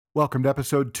Welcome to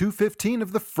episode 215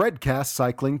 of the FredCast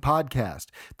Cycling Podcast.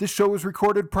 This show was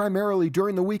recorded primarily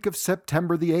during the week of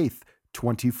September the 8th,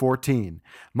 2014.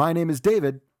 My name is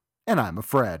David, and I'm a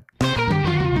Fred.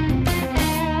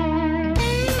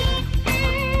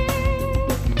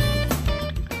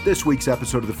 This week's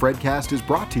episode of the FredCast is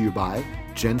brought to you by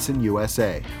Jensen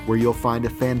USA, where you'll find a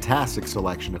fantastic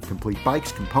selection of complete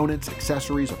bikes, components,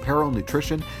 accessories, apparel,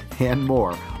 nutrition, and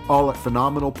more, all at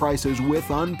phenomenal prices with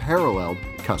unparalleled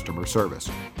customer service.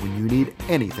 When you need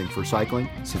anything for cycling,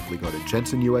 simply go to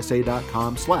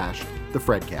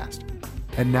jensenusa.com/thefredcast.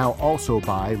 And now also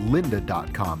by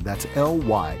lynda.com. That's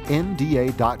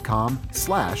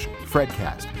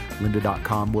lynda.com/FredCast.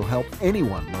 Lynda.com will help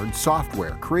anyone learn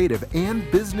software, creative, and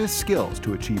business skills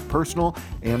to achieve personal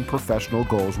and professional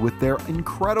goals with their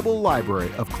incredible library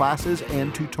of classes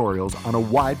and tutorials on a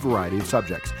wide variety of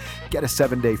subjects. Get a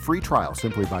 7-day free trial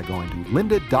simply by going to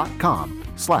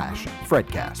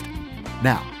lynda.com/FredCast.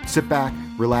 Now, sit back,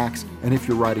 relax, and if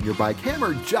you're riding your bike,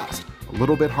 hammer just a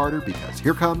little bit harder because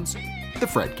here comes the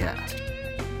FredCast.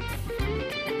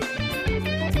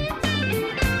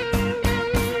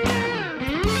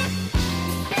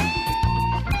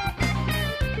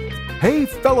 Hey,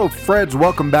 fellow Freds,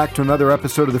 welcome back to another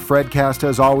episode of the FredCast.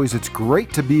 As always, it's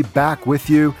great to be back with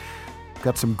you.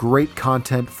 Got some great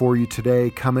content for you today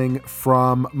coming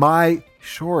from my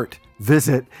short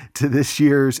visit to this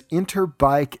year's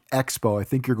Interbike Expo. I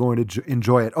think you're going to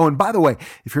enjoy it. Oh, and by the way,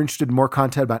 if you're interested in more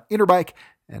content about Interbike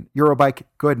and Eurobike,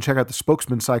 go ahead and check out the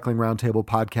Spokesman Cycling Roundtable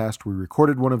podcast. We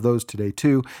recorded one of those today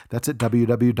too. That's at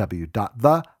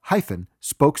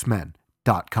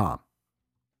www.the-spokesmen.com.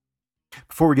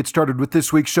 Before we get started with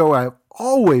this week's show, I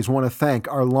always want to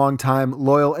thank our longtime,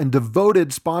 loyal, and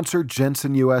devoted sponsor,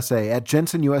 Jensen USA, at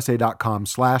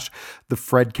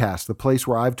jensenusa.com/thefredcast, the place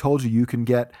where I've told you can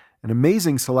get an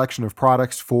amazing selection of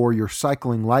products for your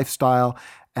cycling lifestyle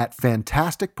at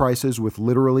fantastic prices with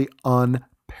literally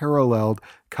unparalleled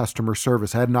customer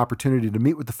service. I had an opportunity to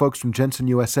meet with the folks from Jensen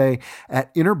USA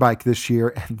at Interbike this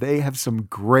year, and they have some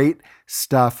great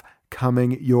stuff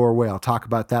coming your way. I'll talk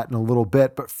about that in a little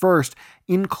bit. But first,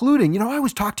 including, I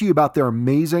always talk to you about their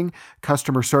amazing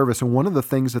customer service. And one of the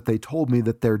things that they told me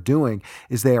that they're doing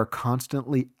is they are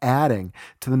constantly adding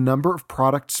to the number of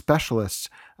product specialists,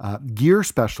 gear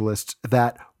specialists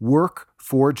that work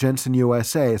for Jensen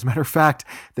USA. As a matter of fact,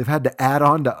 they've had to add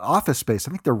on to office space.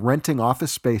 I think they're renting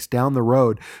office space down the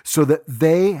road so that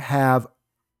they have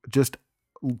just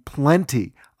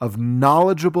plenty of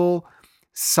knowledgeable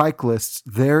cyclists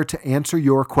there to answer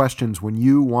your questions when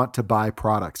you want to buy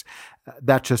products.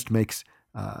 That just makes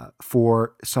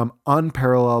for some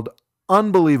unparalleled,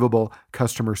 unbelievable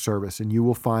customer service, and you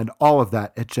will find all of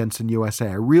that at Jensen USA.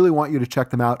 I really want you to check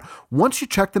them out. Once you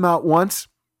check them out once,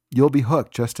 you'll be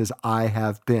hooked, just as I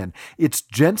have been. It's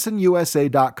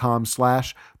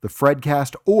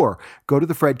jensenusa.com/thefredcast, or go to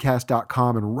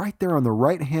thefredcast.com, and right there on the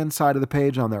right-hand side of the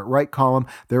page, on that right column,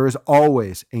 there is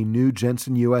always a new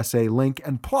Jensen USA link.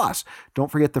 And plus, don't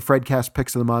forget the FredCast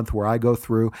Picks of the Month, where I go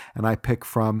through and I pick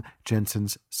from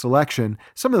Jensen's selection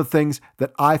some of the things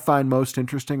that I find most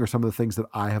interesting, or some of the things that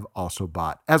I have also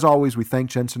bought. As always, we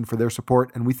thank Jensen for their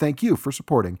support, and we thank you for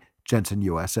supporting Jensen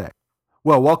USA.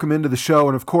 Well, welcome into the show,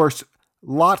 and of course,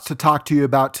 lots to talk to you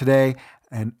about today,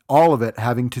 and all of it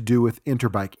having to do with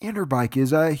Interbike. Interbike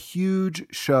is a huge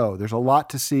show. There's a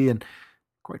lot to see, and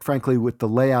quite frankly, with the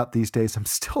layout these days, I'm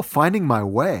still finding my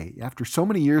way. After so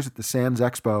many years at the Sands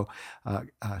Expo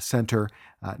Center,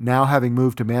 now having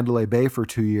moved to Mandalay Bay for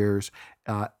 2 years,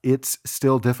 it's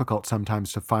still difficult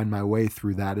sometimes to find my way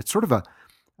through that. It's sort of a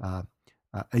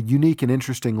unique and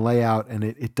interesting layout, and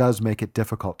it does make it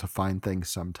difficult to find things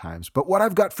sometimes. But what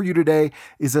I've got for you today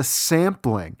is a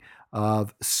sampling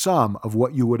of some of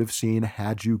what you would have seen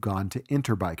had you gone to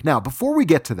Interbike. Now, before we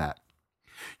get to that,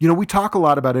 we talk a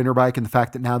lot about Interbike and the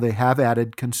fact that now they have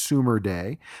added Consumer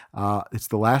Day. It's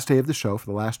the last day of the show for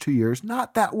the last 2 years.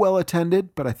 Not that well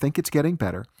attended, but I think it's getting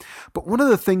better. But one of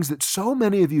the things that so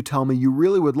many of you tell me you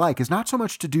really would like is not so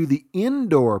much to do the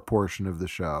indoor portion of the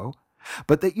show,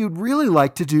 but that you'd really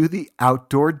like to do the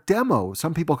outdoor demo.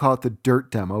 Some people call it the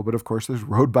dirt demo, but of course there's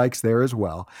road bikes there as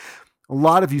well. A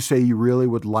lot of you say you really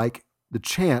would like the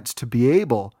chance to be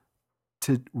able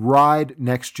to ride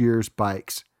next year's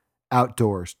bikes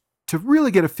outdoors, to really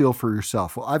get a feel for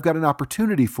yourself. Well, I've got an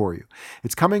opportunity for you.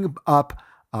 It's coming up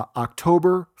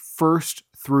October 1st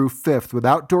through 5th, with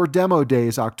outdoor demo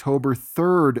days October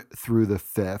 3rd through the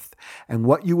 5th. And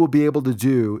what you will be able to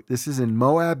do, this is in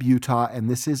Moab, Utah, and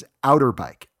this is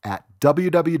Outerbike at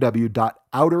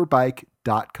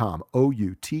www.outerbike.com,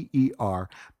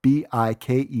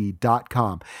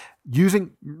 OUTERBIKE.com.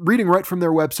 Reading right from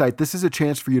their website, this is a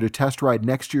chance for you to test ride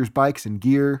next year's bikes and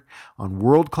gear on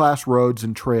world-class roads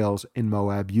and trails in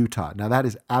Moab, Utah. Now, that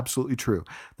is absolutely true.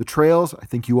 The trails, I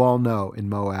think you all know, in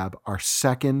Moab are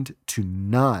second to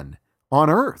none on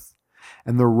Earth.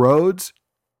 And the roads,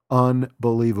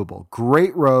 unbelievable.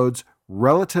 Great roads,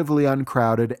 relatively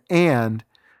uncrowded, and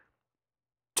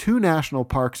 2 national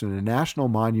parks and a national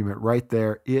monument right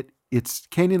there. It's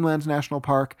Canyonlands National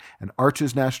Park and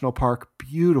Arches National Park.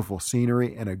 Beautiful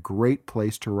scenery and a great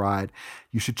place to ride.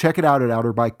 You should check it out at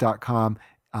outerbike.com.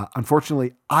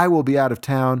 Unfortunately, I will be out of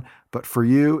town, but for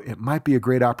you, it might be a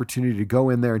great opportunity to go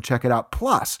in there and check it out.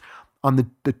 Plus, on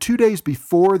the 2 days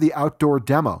before the outdoor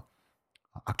demo,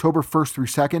 October 1st through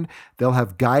 2nd, they'll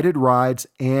have guided rides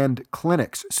and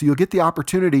clinics. So you'll get the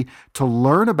opportunity to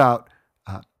learn about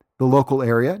the local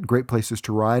area, great places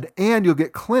to ride, and you'll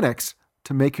get clinics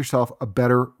to make yourself a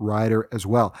better rider as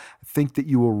well. I think that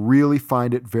you will really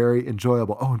find it very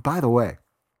enjoyable. Oh, and by the way,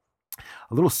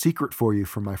 a little secret for you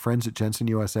from my friends at Jensen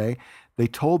USA. They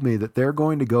told me that they're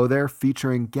going to go there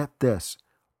featuring, get this,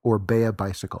 Orbea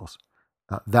bicycles.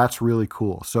 That's really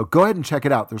cool. So go ahead and check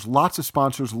it out. There's lots of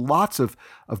sponsors, lots of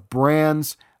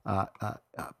brands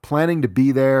planning to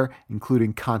be there,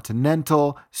 including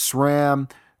Continental, SRAM,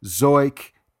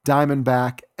 Zoic,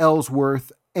 Diamondback,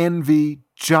 Ellsworth, Envy,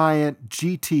 Giant,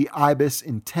 GT, Ibis,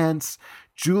 Intense,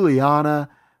 Juliana,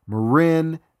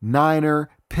 Marin,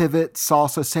 Niner, Pivot,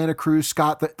 Salsa, Santa Cruz,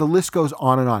 Scott. The list goes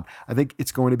on and on. I think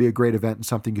it's going to be a great event and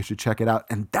something you should check it out.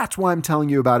 And that's why I'm telling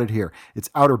you about it here. It's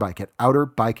Outerbike at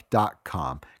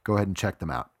outerbike.com. Go ahead and check them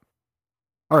out.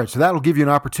 All right, so that'll give you an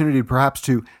opportunity perhaps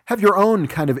to have your own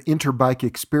kind of Interbike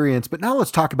experience. But now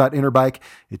let's talk about Interbike.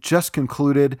 It just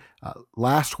concluded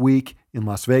last week in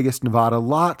Las Vegas, Nevada.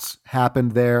 Lots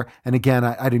happened there. And again,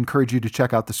 I'd encourage you to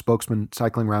check out the Spokesman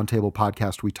Cycling Roundtable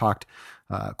podcast. We talked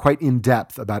quite in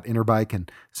depth about Interbike and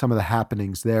some of the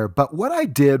happenings there. But what I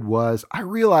did was I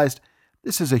realized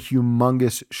this is a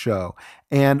humongous show.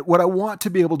 And what I want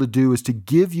to be able to do is to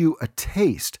give you a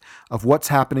taste of what's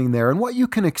happening there and what you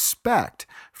can expect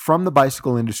from the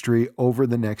bicycle industry over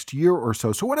the next year or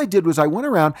so. So what I did was I went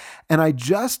around and I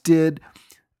just did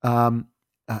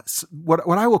what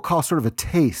I will call sort of a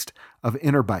taste of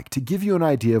Interbike to give you an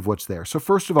idea of what's there. So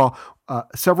first of all,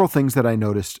 several things that I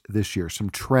noticed this year,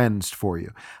 some trends for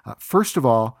you. First of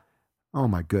all, oh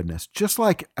my goodness, just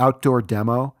like outdoor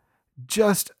demo,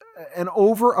 just an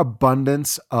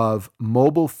overabundance of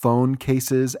mobile phone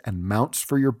cases and mounts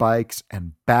for your bikes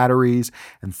and batteries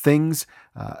and things,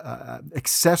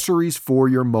 accessories for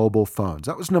your mobile phones.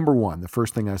 That was number one, the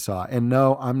first thing I saw. And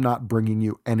no, I'm not bringing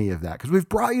you any of that because we've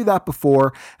brought you that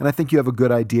before, and I think you have a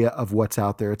good idea of what's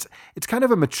out there. It's kind of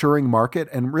a maturing market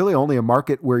and really only a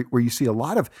market where you see a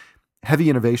lot of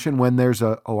heavy innovation when there's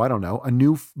a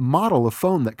new model of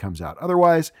phone that comes out.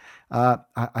 Otherwise,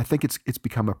 I think it's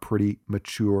become a pretty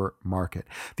mature market.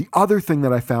 The other thing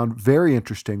that I found very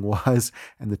interesting was,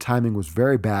 and the timing was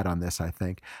very bad on this, I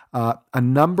think, a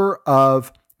number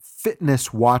of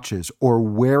fitness watches or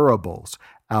wearables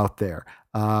out there,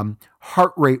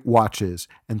 heart rate watches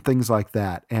and things like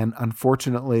that. And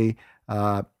unfortunately,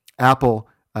 Apple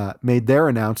made their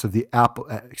announcement of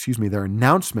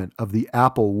the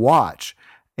Apple Watch,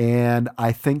 and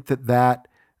I think that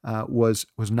was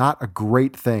not a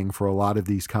great thing for a lot of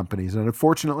these companies. And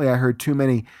unfortunately, I heard too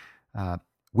many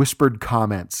whispered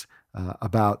comments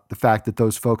about the fact that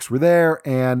those folks were there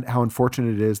and how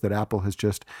unfortunate it is that Apple has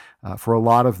just, for a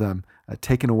lot of them,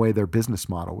 taken away their business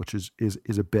model, which is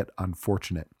a bit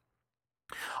unfortunate.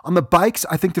 On the bikes,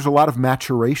 I think there's a lot of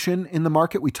maturation in the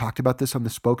market. We talked about this on the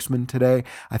Spokesman today.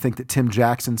 I think that Tim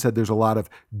Jackson said there's a lot of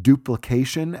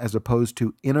duplication as opposed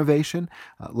to innovation.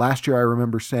 Last year, I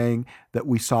remember saying that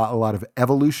we saw a lot of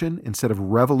evolution instead of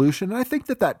revolution. And I think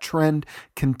that trend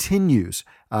continues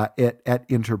at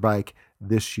Interbike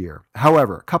this year.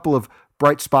 However, a couple of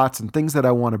bright spots and things that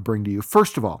I want to bring to you.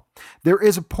 First of all, there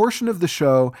is a portion of the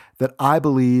show that I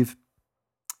believe,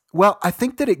 I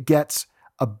think that it gets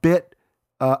a bit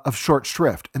of short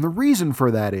shrift. And the reason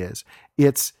for that is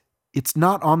it's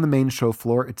not on the main show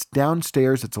floor. It's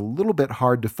downstairs. It's a little bit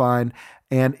hard to find.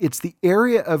 And it's the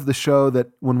area of the show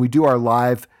that when we do our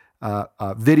live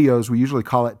videos, we usually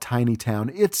call it Tiny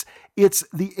Town. It's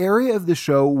the area of the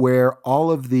show where all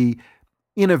of the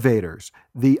innovators,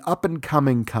 the up and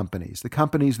coming companies, the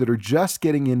companies that are just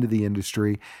getting into the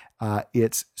industry,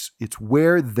 it's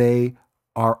where they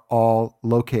are all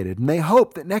located. And they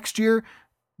hope that next year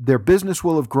their business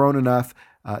will have grown enough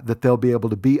that they'll be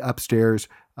able to be upstairs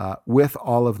with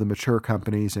all of the mature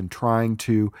companies and trying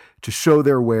to show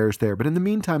their wares there. But in the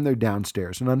meantime, they're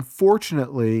downstairs. And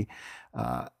unfortunately,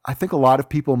 I think a lot of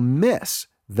people miss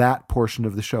that portion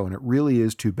of the show, and it really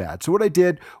is too bad. So what I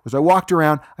did was I walked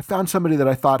around, I found somebody that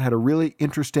I thought had a really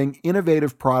interesting,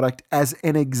 innovative product as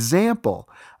an example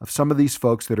of some of these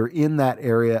folks that are in that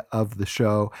area of the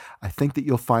show. I think that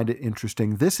you'll find it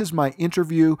interesting. This is my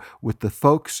interview with the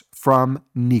folks from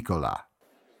Nikola.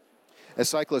 As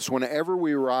cyclists, whenever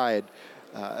we ride,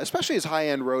 especially as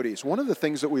high-end roadies, one of the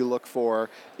things that we look for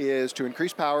is to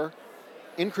increase power,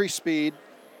 increase speed,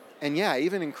 and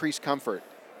even increase comfort.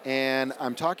 And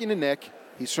I'm talking to Nick.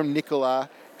 He's from Nikola,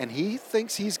 and he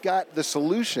thinks he's got the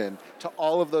solution to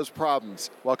all of those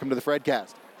problems. Welcome to the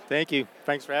FredCast. Thank you.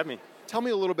 Thanks for having me. Tell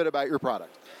me a little bit about your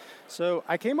product. So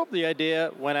I came up with the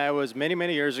idea when I was many,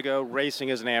 many years ago racing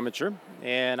as an amateur,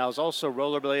 and I was also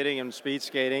rollerblading and speed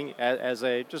skating as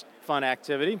a just fun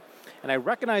activity. And I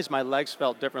recognized my legs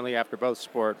felt differently after both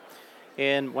sport.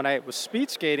 And when I was speed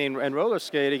skating and roller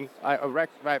skating,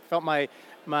 I felt my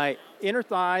inner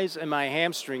thighs and my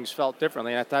hamstrings felt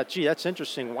differently. And I thought, gee, that's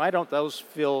interesting. Why don't those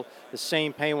feel the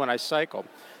same pain when I cycle?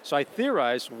 So I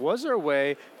theorized, was there a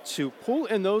way to pull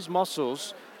in those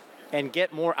muscles and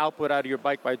get more output out of your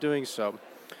bike by doing so?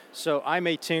 So I'm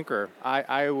a tinker.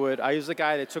 I was the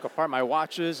guy that took apart my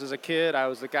watches as a kid. I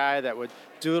was the guy that would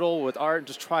doodle with art and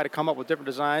just try to come up with different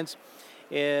designs.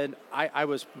 And I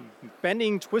was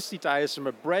bending twisty ties from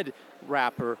a bread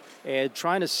wrapper and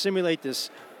trying to simulate this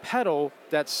pedal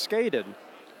that skated.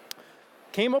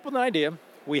 Came up with an idea.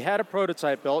 We had a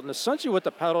prototype built, and essentially what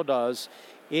the pedal does,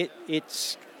 it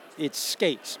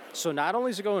skates. So not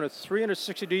only does it go in a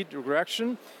 360-degree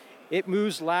direction, it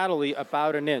moves laterally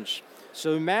about an inch.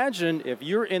 So imagine if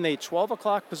you're in a 12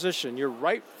 o'clock position, your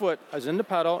right foot is in the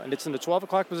pedal and it's in the 12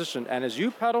 o'clock position, and as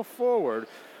you pedal forward,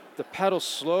 the pedal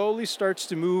slowly starts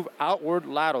to move outward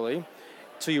laterally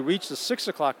till you reach the 6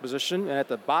 o'clock position, and at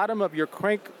the bottom of your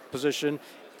crank position,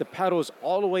 the pedal is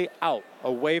all the way out,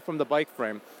 away from the bike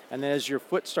frame. And then as your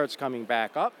foot starts coming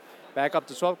back up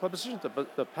to 12 o'clock position,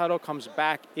 the pedal comes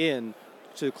back in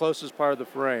to the closest part of the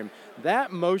frame.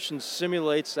 That motion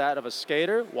simulates that of a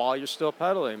skater while you're still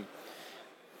pedaling.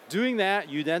 Doing that,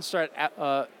 you then start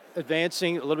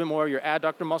advancing a little bit more of your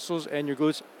adductor muscles and your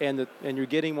glutes, and you're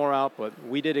getting more output.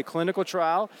 We did a clinical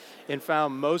trial and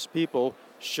found most people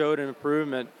showed an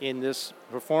improvement in this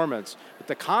performance. But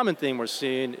the common thing we're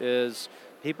seeing is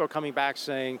people are coming back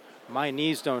saying, my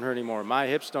knees don't hurt anymore, my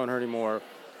hips don't hurt anymore.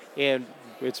 And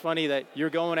it's funny that you're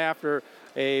going after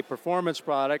a performance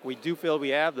product. We do feel we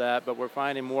have that, but we're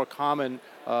finding more common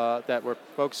that we're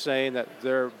folks saying that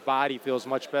their body feels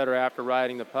much better after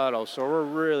riding the pedal. So we're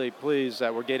really pleased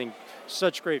that we're getting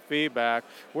such great feedback.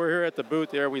 We're here at the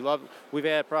booth here. We've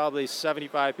had probably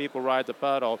 75 people ride the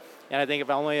pedal, and I think if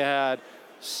I only had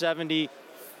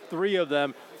 73 of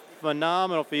them,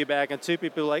 phenomenal feedback, and 2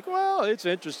 people like, well, it's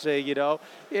interesting,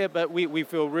 Yeah, but we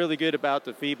feel really good about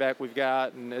the feedback we've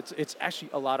got, and it's actually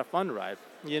a lot of fun to ride.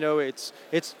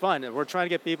 It's fun, and we're trying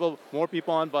to get more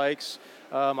people on bikes.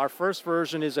 Our first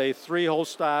version is a 3-hole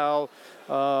style,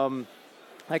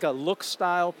 like a look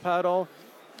style pedal.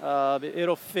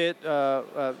 It'll fit,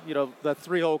 the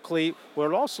 3-hole cleat.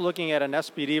 We're also looking at an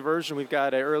SPD version. We've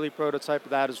got an early prototype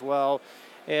of that as well,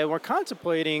 and we're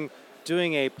contemplating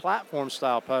doing a platform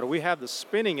style pedal. We have the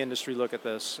spinning industry look at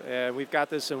this, and we've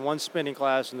got this in one spinning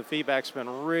class, and the feedback's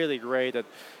been really great. That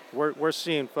we're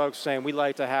seeing folks saying we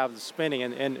like to have the spinning,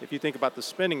 and if you think about the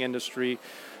spinning industry,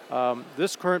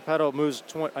 this current pedal moves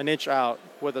an inch out.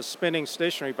 With a spinning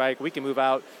stationary bike, we can move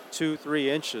out 2-3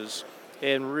 inches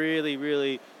and really,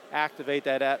 really activate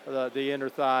that the inner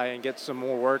thigh and get some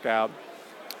more workout.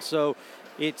 So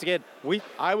it's again,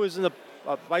 I was in the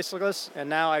bicyclist, and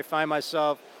now I find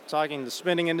myself talking to the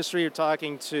spinning industry, you're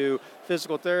talking to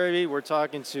physical therapy, we're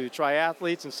talking to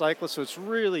triathletes and cyclists, so it's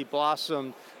really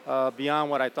blossomed beyond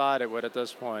what I thought it would at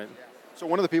this point. So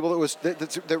one of the people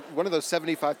one of those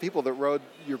 75 people that rode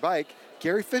your bike,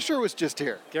 Gary Fisher, was just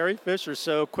here. Gary Fisher,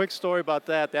 so quick story about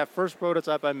that. That first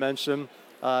prototype I mentioned,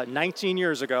 19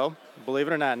 years ago, believe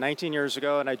it or not, 19 years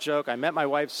ago, and I joke, I met my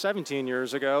wife 17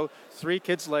 years ago, 3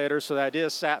 kids later, so the idea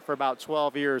sat for about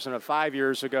 12 years, and 5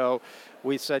 years ago,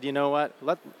 we said, you know what,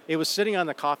 it was sitting on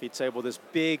the coffee table, this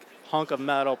big hunk of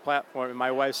metal platform, and my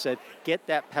wife said, get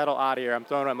that pedal out of here. I'm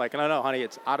throwing it. I'm like, no, honey,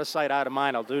 it's out of sight, out of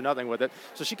mind. I'll do nothing with it.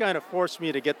 So she kind of forced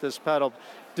me to get this pedal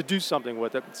to do something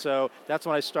with it. So that's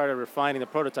when I started refining the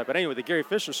prototype. But anyway, the Gary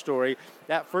Fisher story,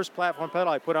 that first platform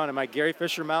pedal I put on my Gary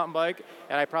Fisher mountain bike,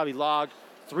 and I probably logged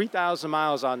 3,000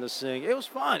 miles on this thing. It was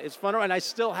fun. It's fun, and I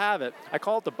still have it. I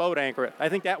call it the boat anchor. I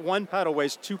think that one pedal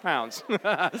weighs 2 pounds.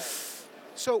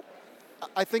 So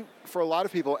I think for a lot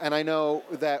of people, and I know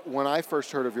that when I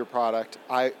first heard of your product,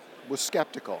 I was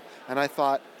skeptical. And I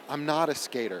thought, I'm not a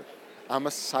skater. I'm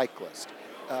a cyclist.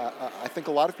 I think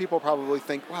a lot of people probably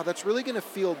think, wow, that's really going to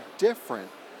feel different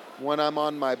when I'm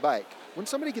on my bike. When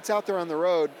somebody gets out there on the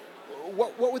road,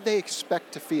 what would they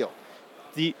expect to feel?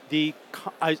 The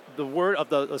word of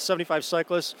the 75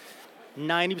 cyclists,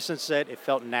 90% said it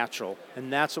felt natural,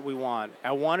 and that's what we want.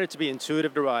 I want it to be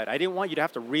intuitive to ride. I didn't want you to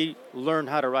have to relearn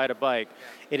how to ride a bike.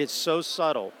 It is so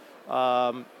subtle.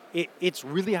 It's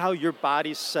really how your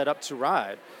body's set up to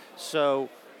ride. So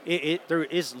there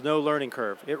is no learning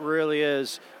curve. It really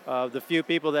is. The few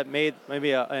people that made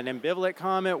maybe an ambivalent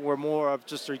comment were more of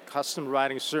just accustomed to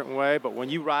riding a certain way, but when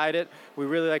you ride it, we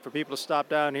really like for people to stop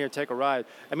down here and take a ride.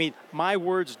 I mean, my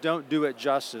words don't do it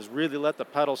justice. Really let the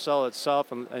pedal sell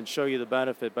itself and show you the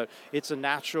benefit, but it's a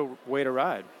natural way to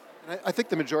ride. I think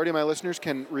the majority of my listeners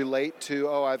can relate to,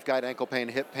 I've got ankle pain,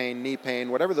 hip pain, knee pain,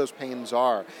 whatever those pains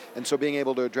are. And so being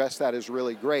able to address that is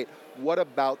really great. What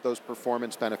about those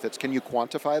performance benefits? Can you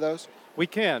quantify those? We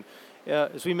can.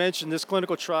 As we mentioned, this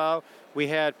clinical trial, we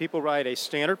had people ride a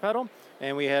standard pedal,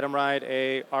 and we had them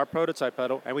ride our prototype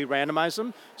pedal, and we randomized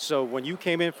them. So when you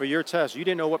came in for your test, you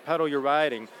didn't know what pedal you're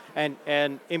riding. And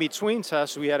in between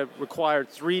tests, we had a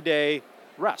required 3-day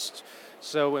rest.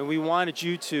 So when we wanted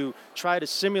you to try to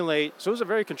simulate, so it was a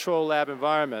very controlled lab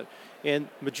environment, and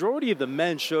majority of the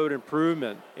men showed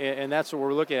improvement, and that's what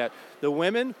we're looking at. The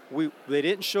women, they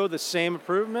didn't show the same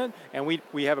improvement, and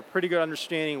we have a pretty good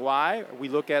understanding why. We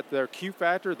look at their Q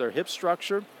factor, their hip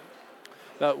structure.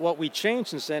 What we changed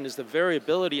since then is the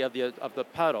variability of the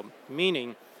pedal,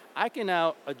 meaning I can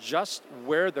now adjust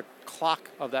where the clock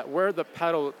of that, where the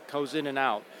pedal goes in and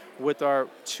out with our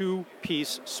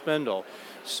 2-piece spindle.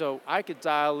 So I could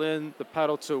dial in the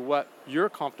pedal to what you're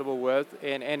comfortable with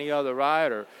and any other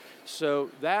rider. So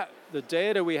that the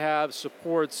data we have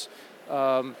supports,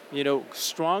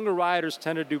 stronger riders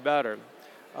tend to do better.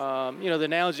 The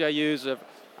analogy I use, if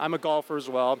I'm a golfer as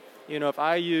well, if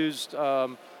I used,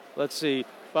 let's see,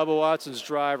 Bubba Watson's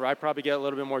driver, I'd probably get a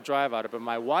little bit more drive out of it. But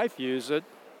my wife used it,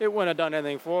 it wouldn't have done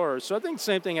anything for her. So I think the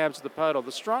same thing happens to the pedal.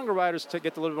 The stronger riders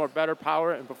get a little bit more better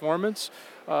power and performance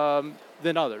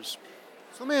than others.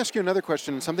 So let me ask you another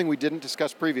question, something we didn't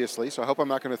discuss previously, so I hope I'm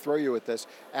not going to throw you with this.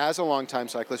 As a longtime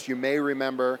cyclist, you may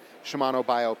remember Shimano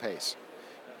BioPace.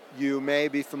 You may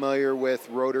be familiar with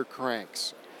rotor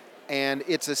cranks. And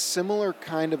it's a similar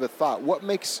kind of a thought. What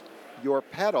makes your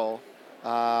pedal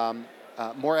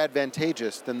more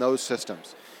advantageous than those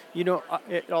systems? In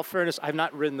all fairness, I've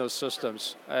not ridden those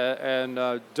systems and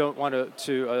don't want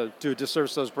to do a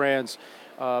disservice to those brands.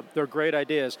 They're great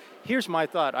ideas. Here's my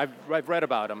thought. I've read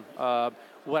about them.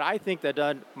 What I think they've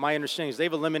done, my understanding is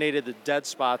they've eliminated the dead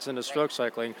spots in the stroke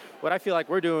cycling. What I feel like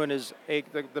we're doing is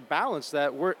the balance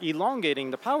that we're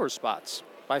elongating the power spots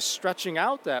by stretching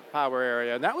out that power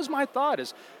area. And that was my thought,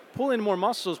 is pulling more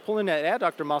muscles, pulling that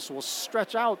adductor muscle will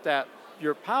stretch out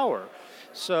your power.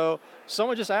 So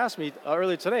someone just asked me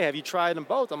earlier today, have you tried them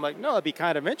both? I'm like, no, it'd be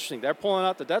kind of interesting. They're pulling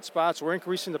out the dead spots, we're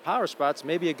increasing the power spots,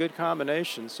 maybe a good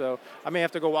combination. So I may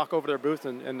have to go walk over to their booth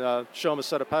and show them a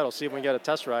set of pedals, see if we can get a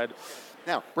test ride.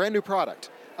 Now, brand new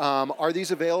product. Are these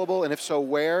available, and if so,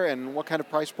 where, and what kind of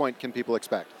price point can people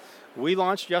expect? We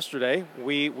launched yesterday.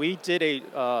 We did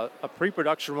a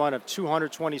pre-production run of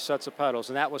 220 sets of pedals,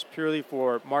 and that was purely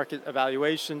for market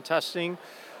evaluation testing.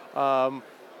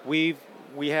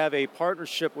 We have a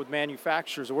partnership with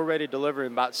manufacturers, and we're ready to deliver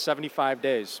in about 75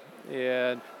 days.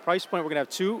 And price point, we're going to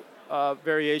have 2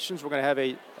 variations. We're going to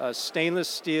have a stainless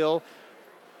steel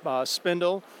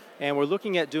spindle, and we're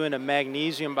looking at doing a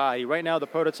magnesium body. Right now, the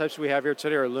prototypes we have here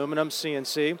today are aluminum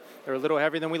CNC. They're a little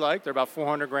heavier than we like. They're about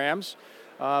 400 grams.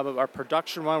 Our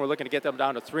production run, we're looking to get them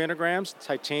down to 300 grams.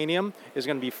 Titanium is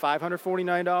going to be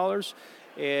 $549.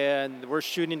 And we're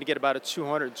shooting to get about a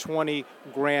 220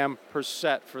 gram per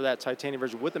set for that titanium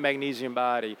version with the magnesium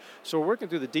body. So we're working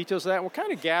through the details of that. We're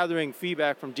kind of gathering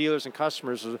feedback from dealers and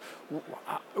customers.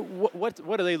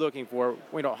 What are they looking for?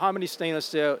 How many stainless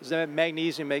steel? Does that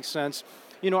magnesium make sense?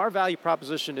 Our value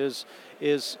proposition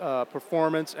is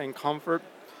performance and comfort.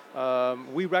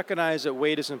 We recognize that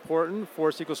weight is important.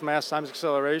 Force equals mass times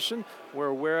acceleration. We're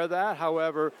aware of that.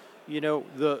 However,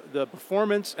 the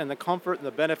performance and the comfort and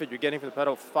the benefit you're getting from the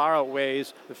pedal far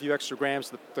outweighs the few extra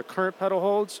grams the current pedal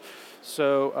holds.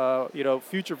 So,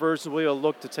 future versions will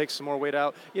look to take some more weight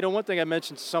out. One thing I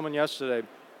mentioned to someone yesterday,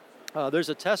 there's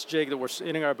a test jig that we're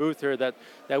in our booth here that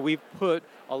we've put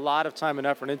a lot of time and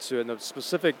effort into, and the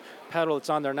specific pedal that's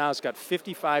on there now has got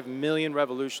 55 million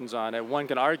revolutions on it. One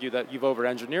can argue that you've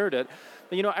over-engineered it.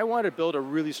 But, I wanted to build a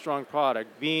really strong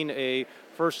product. Being a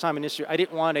first-time initiator, I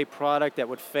didn't want a product that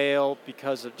would fail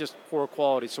because of just poor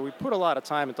quality. So we put a lot of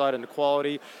time and thought into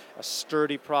quality, a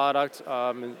sturdy product,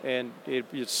 and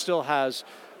it still has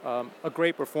a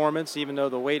great performance, even though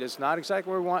the weight is not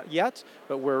exactly where we want yet,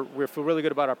 but we feel really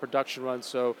good about our production run.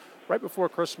 So right before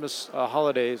Christmas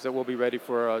holidays that we'll be ready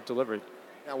for delivery.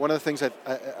 Now, one of the things that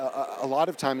a lot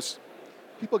of times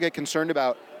people get concerned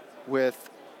about with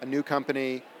a new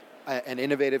company and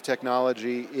innovative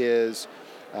technology is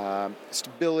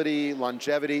stability,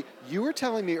 longevity. You were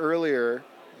telling me earlier,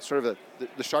 sort of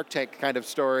the Shark Tank kind of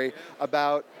story,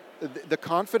 about the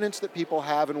confidence that people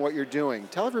have in what you're doing.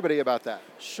 Tell everybody about that.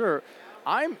 Sure.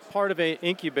 I'm part of an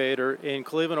incubator in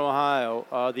Cleveland, Ohio,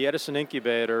 the Edison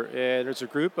Incubator, and there's a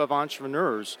group of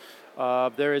entrepreneurs.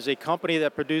 There is a company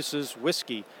that produces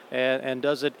whiskey and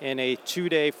does it in a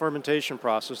 2-day fermentation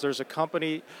process. There's a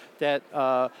company that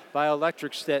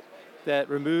bioelectrics that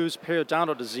removes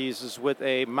periodontal diseases with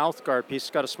a mouthguard piece. It's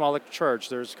got a small electric charge.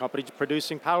 There's a company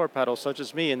producing power pedals such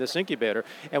as me in this incubator.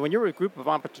 And when you're a group of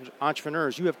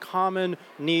entrepreneurs, you have common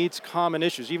needs, common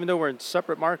issues, even though we're in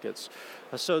separate markets.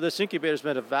 So this incubator has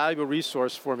been a valuable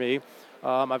resource for me.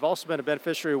 I've also been a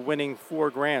beneficiary of winning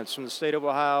 4 grants from the state of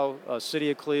Ohio,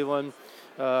 city of Cleveland,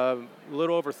 a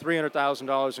little over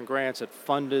 $300,000 in grants that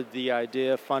funded the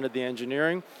idea, funded the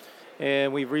engineering.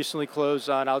 And we've recently closed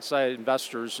on outside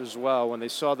investors as well when they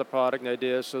saw the product and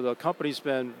idea. So the company's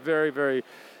been very, very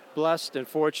blessed and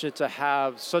fortunate to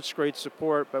have such great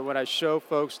support. But when I show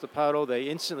folks the pedal, they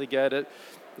instantly get it.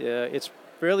 It's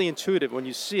fairly intuitive. When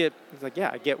you see it, it's like, yeah,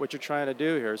 I get what you're trying to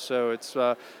do here. So it's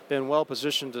been well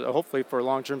positioned, hopefully, for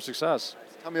long-term success.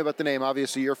 Tell me about the name.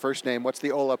 Obviously, your first name. What's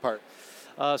the Ola part?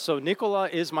 So Nikola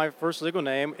is my first legal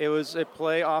name. It was a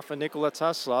play off of Nikola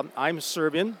Tesla. I'm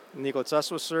Serbian. Nikola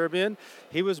Tesla was Serbian.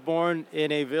 He was born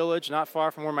in a village not far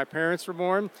from where my parents were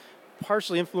born,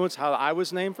 partially influenced how I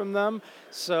was named from them.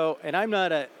 So, and I'm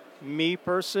not a me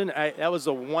person. That was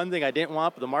the one thing I didn't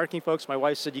want, but the marketing folks, my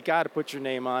wife said, you got to put your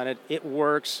name on it. It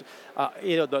works.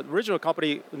 The original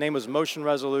company name was Motion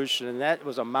Resolution, and that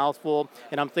was a mouthful.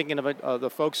 And I'm thinking of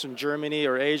the folks in Germany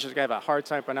or Asia that have a hard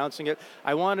time pronouncing it.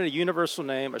 I wanted a universal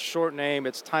name, a short name.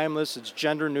 It's timeless. It's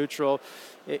gender neutral.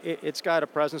 It's got a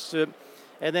presence to it.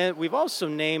 And then we've also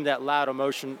named that lateral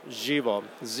motion Zivo,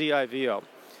 Z-I-V-O.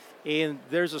 And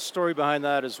there's a story behind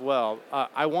that as well.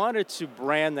 I wanted to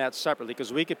brand that separately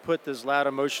because we could put this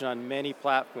lateral motion on many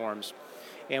platforms.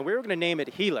 And we were going to name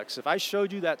it Helix. If I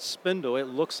showed you that spindle, it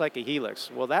looks like a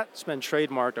Helix. Well, that's been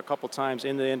trademarked a couple times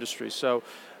in the industry. So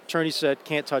attorney said,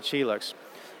 can't touch Helix.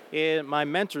 And my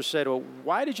mentor said, well,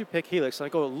 why did you pick Helix? And I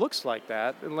go, it looks like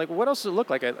that. And like, what else does it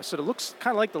look like? I said, it looks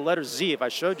kind of like the letter Z if I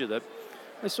showed you that.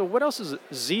 I said, what else is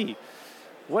Z?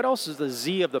 What else is the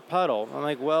Z of the pedal? I'm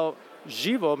like, well,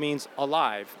 Zivo means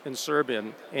alive in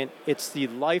Serbian, and it's the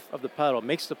life of the pedal. It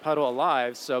makes the pedal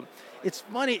alive. So it's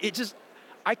funny.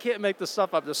 I can't make this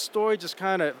stuff up. The story just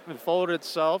kind of unfolded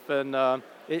itself, and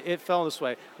it fell this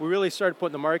way. We really started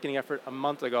putting the marketing effort a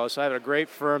month ago. So I have a great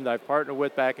firm that I've partnered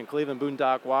with back in Cleveland,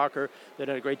 Boondock Walker. They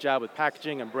did a great job with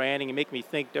packaging and branding and making me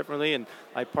think differently. And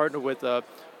I partnered with a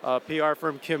PR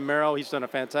firm, Kim Merrill. He's done a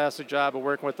fantastic job of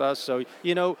working with us. So,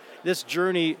 this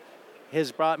journey has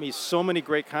brought me so many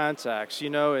great contacts,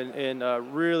 and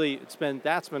really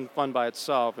that's been fun by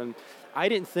itself. And I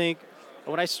didn't think,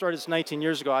 when I started this 19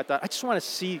 years ago, I thought, I just want to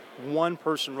see one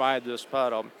person ride this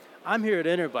pedal. I'm here at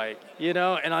Interbike,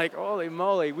 and like, holy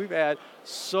moly, we've had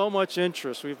so much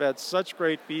interest. We've had such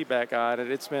great feedback on it.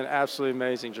 It's been an absolutely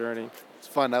amazing journey. It's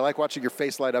fun. I like watching your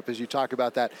face light up as you talk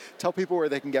about that. Tell people where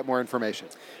they can get more information.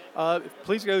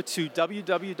 Please go to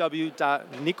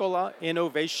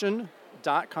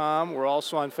www.nicolainnovation.com. We're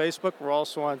also on Facebook. We're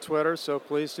also on Twitter. So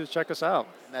please do check us out.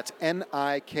 And that's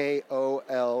Nikola.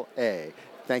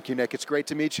 Thank you, Nick. It's great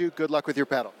to meet you. Good luck with your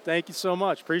pedal. Thank you so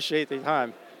much. Appreciate the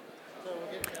time.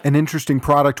 An interesting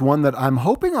product, one that I'm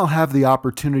hoping I'll have the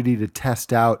opportunity to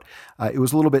test out. It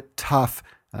was a little bit tough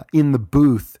in the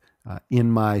booth in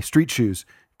my street shoes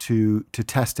to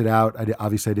test it out.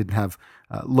 Obviously, I didn't have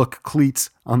look cleats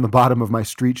on the bottom of my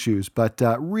street shoes, but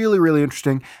really, really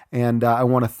interesting. And I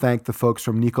want to thank the folks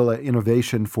from Nikola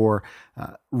Innovation for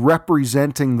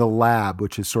representing the lab,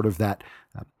 which is sort of that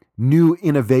new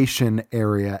innovation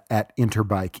area at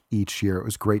Interbike each year. It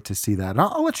was great to see that. And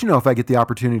I'll let you know if I get the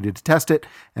opportunity to test it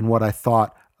and what I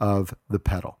thought of the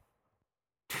pedal.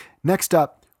 Next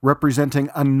up, representing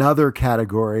another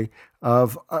category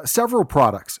of several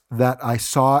products that I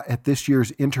saw at this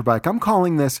year's Interbike. I'm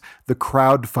calling this the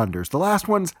crowdfunders. The last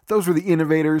ones, those were the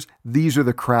innovators. These are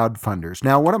the crowdfunders.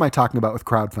 Now, what am I talking about with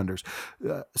crowdfunders?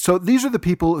 So these are the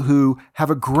people who have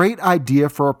a great idea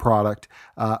for a product,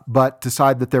 but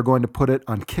decide that they're going to put it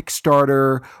on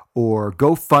Kickstarter or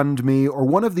GoFundMe or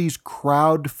one of these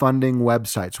crowdfunding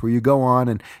websites where you go on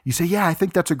and you say, yeah, I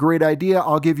think that's a great idea.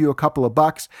 I'll give you a couple of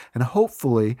bucks and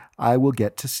hopefully I will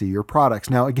get to see your products.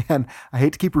 Now, again, I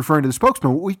hate to keep referring to the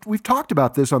Spokesman. We've talked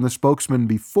about this on the Spokesman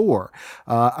before.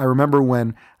 I remember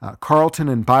when Carlton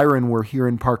and Byron were here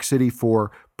in Park City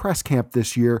for press camp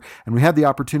this year, and we had the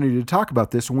opportunity to talk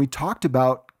about this, and we talked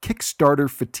about Kickstarter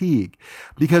fatigue,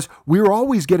 because we were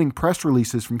always getting press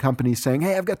releases from companies saying,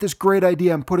 hey, I've got this great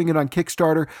idea, I'm putting it on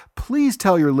Kickstarter. Please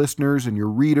tell your listeners and your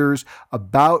readers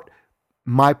about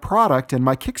my product and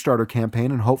my Kickstarter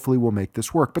campaign, and hopefully we'll make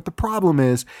this work. But the problem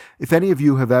is, if any of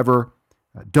you have ever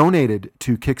donated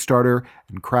to Kickstarter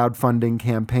and crowdfunding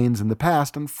campaigns in the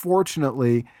past,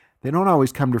 unfortunately, they don't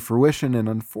always come to fruition, and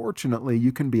unfortunately,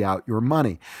 you can be out your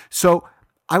money. So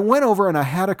I went over and I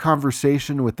had a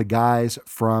conversation with the guys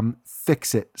from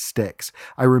Fix-It Sticks.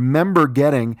 I remember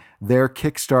getting their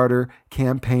Kickstarter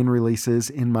campaign releases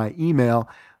in my email,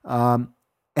 and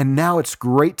now it's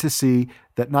great to see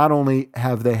that not only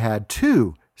have they had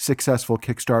 2 successful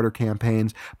Kickstarter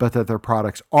campaigns, but that their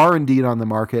products are indeed on the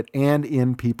market and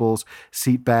in people's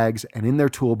seat bags and in their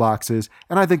toolboxes,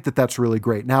 and I think that that's really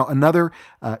great. Now, another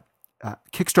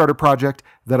Kickstarter project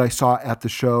that I saw at the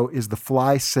show is the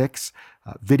Fly 6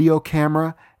 video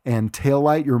camera and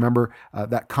taillight. You remember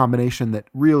that combination that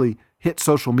really hit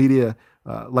social media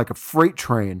like a freight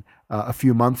train a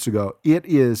few months ago. It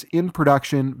is in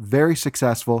production, very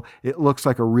successful. It looks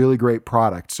like a really great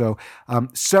product. So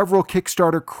several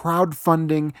Kickstarter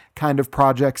crowdfunding kind of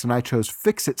projects, and I chose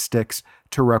Fix-It Sticks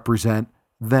to represent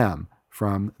them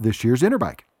from this year's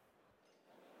Interbike.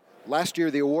 Last year,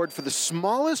 the award for the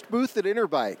smallest booth at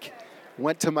Interbike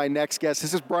went to my next guest.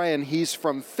 This is Brian. He's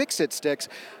from Fix-It Sticks.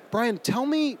 Brian, tell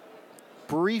me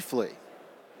briefly,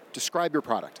 describe your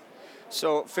product.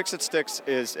 So Fix-It Sticks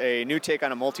is a new take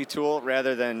on a multi-tool.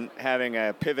 Rather than having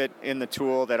a pivot in the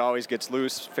tool that always gets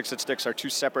loose, Fix-It Sticks are 2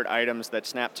 separate items that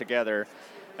snap together,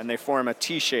 and they form a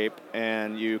T-shape,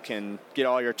 and you can get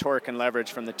all your torque and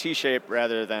leverage from the T-shape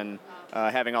rather than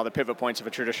having all the pivot points of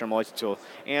a traditional multi-tool.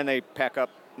 And they pack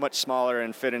up much smaller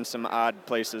and fit in some odd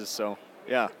places. So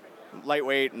yeah,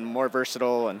 lightweight and more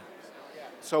versatile. And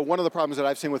so one of the problems that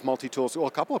I've seen with multi-tools, well,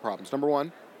 a couple of problems. Number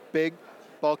one, big,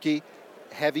 bulky,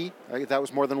 heavy. That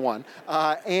was more than one.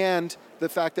 And the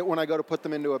fact that when I go to put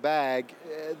them into a bag,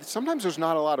 sometimes there's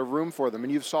not a lot of room for them.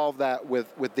 And you've solved that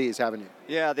with these, haven't you?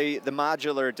 Yeah, the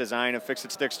modular design of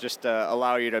Fix-It Sticks just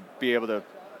allow you to be able to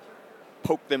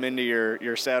poke them into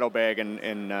your saddlebag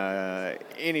in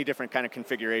any different kind of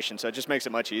configuration. So it just makes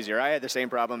it much easier. I had the same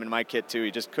problem in my kit too.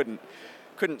 You just couldn't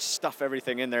stuff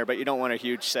everything in there, but you don't want a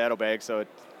huge saddlebag, so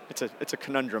it's a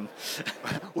conundrum.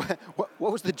 What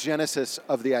was the genesis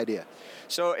of the idea?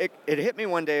 So it hit me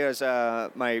one day as I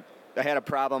had a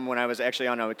problem when I was actually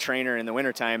on a trainer in the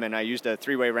wintertime, and I used a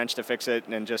 3-way wrench to fix it,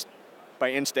 and just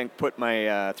by instinct put my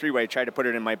 3-way, tried to put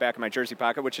it in my back of my jersey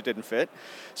pocket, which it didn't fit.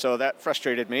 So that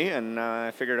frustrated me, and I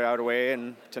figured out a way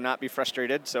to not be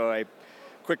frustrated. So I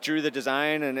quick drew the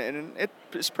design, and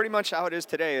it's pretty much how it is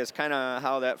today. Is kind of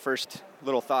how that first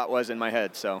little thought was in my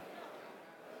head. So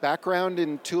background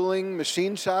in tooling,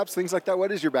 machine shops, things like that.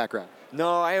 What is your background?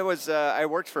 No, I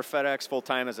worked for FedEx full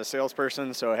time as a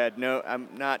salesperson, so I'm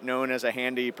not known as a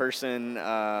handy person,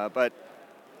 but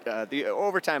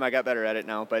over time I got better at it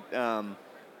now. But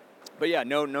yeah,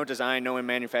 no design, no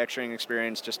manufacturing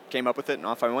experience, just came up with it and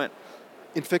off I went.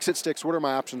 In Fix-It Sticks, what are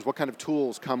my options? What kind of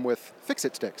tools come with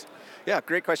Fix-It Sticks? Yeah,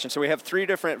 great question. So we have 3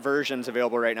 different versions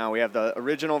available right now. We have the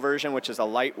original version, which is a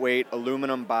lightweight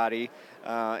aluminum body,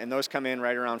 and those come in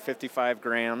right around 55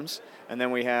 grams. And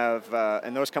then we have,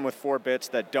 and those come with 4 bits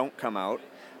that don't come out.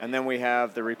 And then we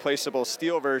have the replaceable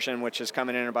steel version, which is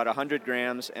coming in about 100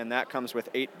 grams, and that comes with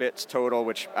 8 bits total,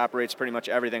 which operates pretty much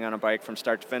everything on a bike from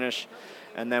start to finish.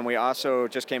 And then we also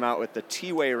just came out with the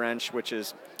T-way wrench, which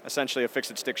is essentially a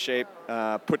Fix-It Stick shape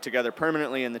put together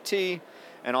permanently in the T,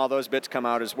 and all those bits come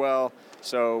out as well.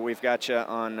 So we've got you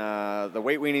on the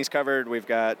weight weenies covered, we've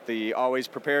got the always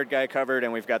prepared guy covered,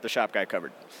 and we've got the shop guy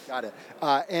covered. Got it.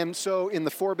 And so in the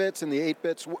 4 bits and the 8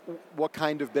 bits, what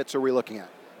kind of bits are we looking at?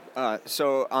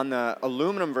 So on the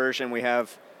aluminum version, we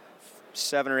have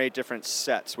 7 or 8 different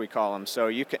sets, we call them. So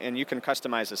you can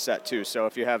customize a set too. So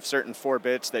if you have certain 4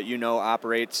 bits that you know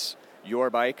operates your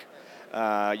bike,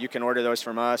 you can order those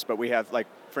from us. But we have, like,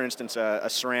 for instance, a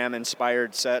SRAM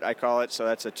inspired set, I call it. So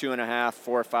that's a 2.5,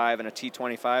 4, 5, and a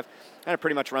T25, and it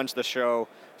pretty much runs the show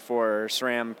for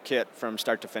SRAM kit from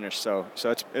start to finish. So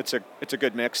it's a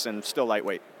good mix and still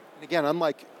lightweight. And again,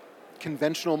 unlike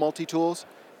conventional multi-tools,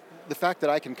 the fact that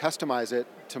I can customize it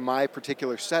to my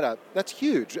particular setup, that's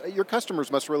huge. Your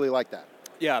customers must really like that.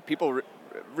 Yeah, people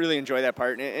really enjoy that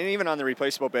part. And even on the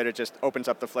replaceable bit, it just opens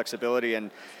up the flexibility,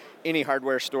 and any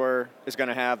hardware store is going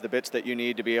to have the bits that you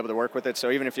need to be able to work with it.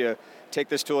 So even if you take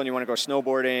this tool and you want to go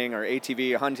snowboarding or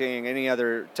ATV, hunting, any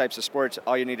other types of sports,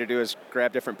 all you need to do is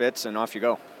grab different bits and off you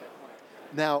go.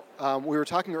 Now, we were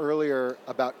talking earlier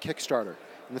about Kickstarter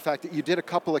and the fact that you did a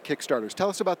couple of Kickstarters. Tell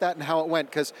us about that and how it went,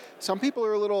 because some people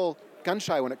are a little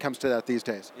gun-shy when it comes to that these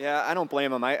days. Yeah, I don't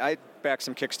blame them. I backed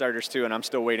some Kickstarters too, and I'm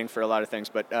still waiting for a lot of things.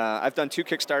 But I've done 2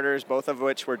 Kickstarters, both of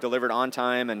which were delivered on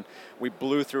time, and we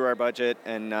blew through our budget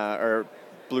and or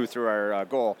blew through our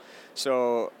goal.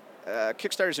 So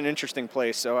Kickstarter is an interesting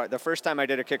place. So the first time I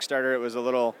did a Kickstarter, it was a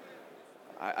little...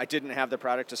 I didn't have the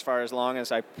product as far as long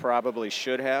as I probably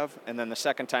should have. And then the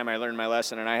second time I learned my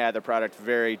lesson, and I had the product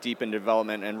very deep in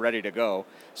development and ready to go.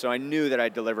 So I knew that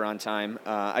I'd deliver on time.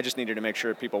 I just needed to make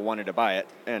sure people wanted to buy it.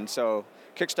 And so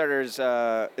Kickstarter is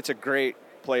it's a great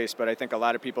place, but I think a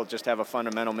lot of people just have a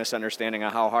fundamental misunderstanding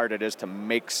of how hard it is to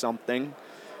make something,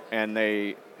 and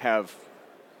they have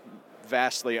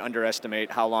vastly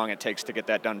underestimate how long it takes to get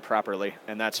that done properly.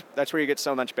 And that's where you get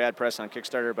so much bad press on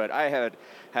Kickstarter. But I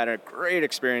had a great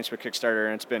experience with Kickstarter,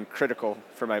 and it's been critical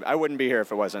for I wouldn't be here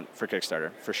if it wasn't for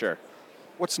Kickstarter, for sure.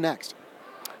 What's next?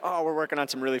 Oh, we're working on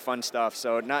some really fun stuff.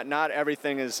 So not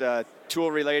everything is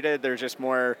tool related. There's just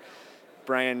more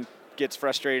Brian gets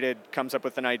frustrated, comes up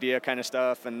with an idea kind of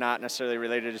stuff, and not necessarily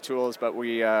related to tools. But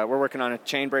we're working on a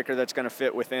chain breaker that's going to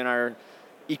fit within our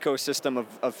ecosystem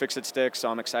of fix-it sticks, so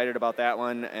I'm excited about that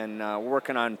one. And we're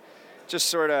working on just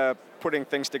sort of putting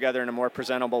things together in a more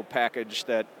presentable package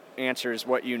that answers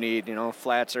what you need.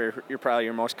 Flats are probably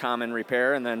your most common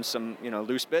repair, and then some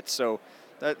loose bits. So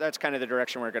that's kind of the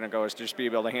direction we're going to go, is to just be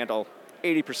able to handle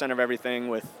 80% of everything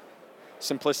with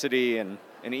simplicity and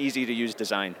an easy to use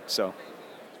design. So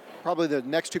probably the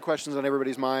next 2 questions on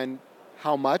everybody's mind: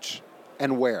 how much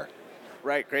and where?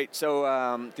 Right, great.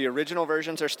 So the original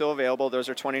versions are still available. Those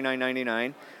are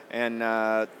 $29.99, and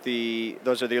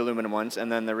those are the aluminum ones.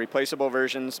 And then the replaceable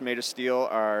versions made of steel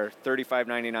are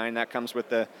 $35.99. That comes with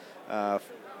the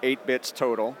 8 bits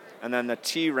total. And then the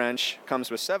T-wrench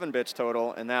comes with 7 bits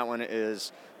total, and that one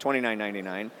is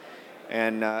 $29.99.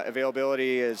 And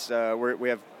availability is we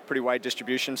have pretty wide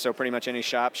distribution, so pretty much any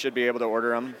shop should be able to order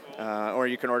them, or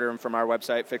you can order them from our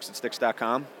website,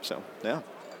 fixitsticks.com. So, yeah.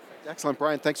 Excellent,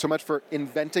 Brian. Thanks so much for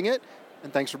inventing it,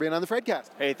 and thanks for being on the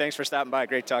FredCast. Hey, thanks for stopping by.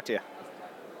 Great to talk to you.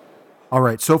 All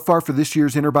right, so far for this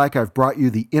year's Interbike, I've brought you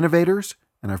the innovators,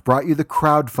 and I've brought you the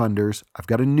crowdfunders. I've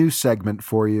got a new segment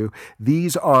for you.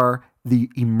 These are the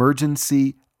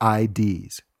emergency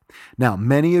IDs. Now,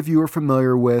 many of you are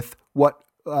familiar with what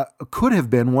could have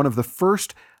been one of the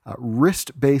first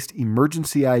wrist-based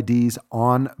emergency IDs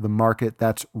on the market.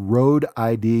 That's Road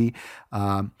ID.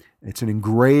 It's an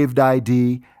engraved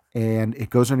ID, and it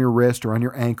goes on your wrist or on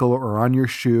your ankle or on your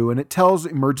shoe, and it tells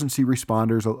emergency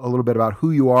responders a little bit about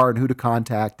who you are and who to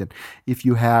contact, and if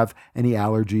you have any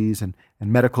allergies and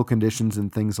medical conditions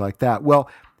and things like that. Well,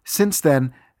 since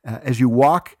then, as you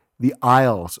walk the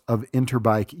aisles of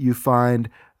Interbike, you find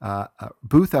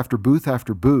booth after booth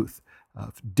after booth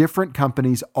of different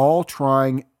companies all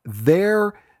trying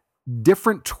their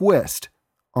different twist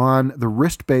on the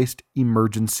wrist-based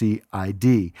emergency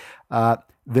ID.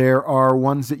 There are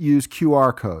ones that use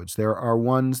QR codes. There are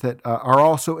ones that are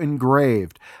also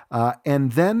engraved.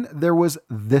 And then there was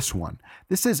this one.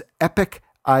 This is Epic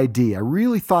ID. I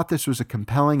really thought this was a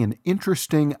compelling and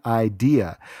interesting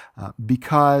idea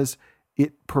because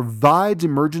it provides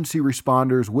emergency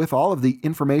responders with all of the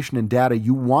information and data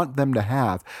you want them to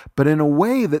have, but in a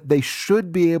way that they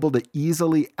should be able to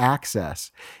easily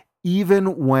access,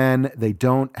 even when they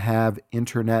don't have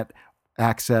internet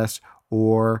access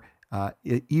or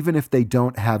even if they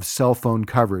don't have cell phone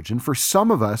coverage. And for some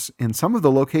of us, in some of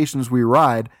the locations we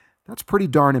ride, that's pretty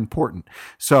darn important.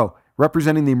 So,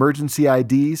 representing the emergency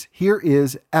IDs, here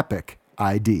is Epic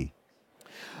ID.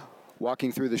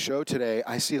 Walking through the show today,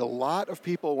 I see a lot of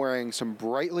people wearing some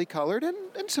brightly colored and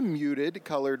some muted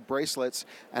colored bracelets,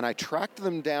 and I tracked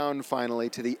them down finally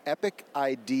to the Epic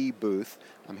ID booth.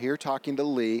 I'm here talking to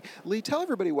Lee. Lee, tell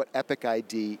everybody what Epic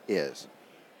ID is.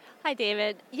 Hi,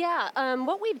 David. Yeah,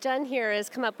 what we've done here is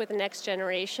come up with the next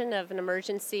generation of an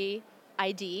emergency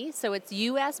ID. So it's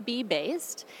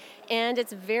USB-based, and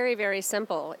it's very, very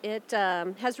simple. It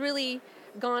has really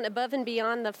gone above and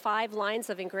beyond the 5 lines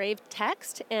of engraved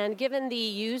text and given the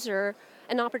user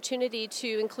an opportunity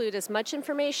to include as much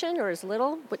information or as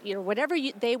little, whatever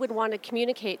they would want to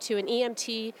communicate to an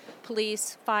EMT,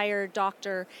 police, fire,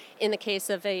 doctor in the case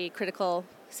of a critical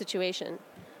situation.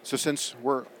 So since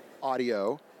we're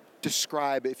audio,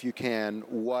 describe, if you can,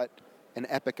 what an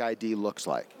Epic ID looks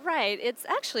like. Right. It's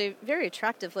actually very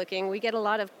attractive looking. We get a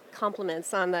lot of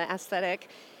compliments on the aesthetic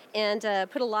and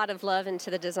put a lot of love into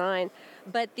the design.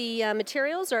 But the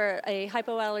materials are a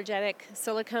hypoallergenic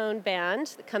silicone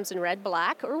band that comes in red,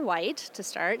 black, or white to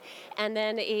start, and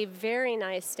then a very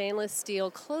nice stainless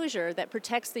steel closure that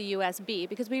protects the USB,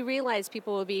 because we realize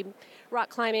people will be rock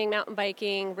climbing, mountain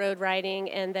biking, road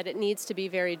riding, and that it needs to be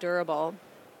very durable.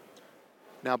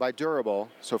 Now, by durable,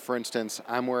 so for instance,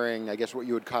 I'm wearing, I guess, what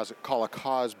you would call a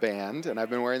cause band, and I've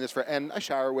been wearing this and I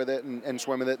shower with it and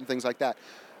swim with it and things like that.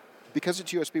 Because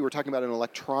it's USB, we're talking about an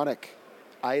electronic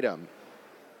item.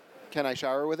 Can I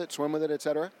shower with it, swim with it,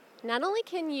 etc.? Not only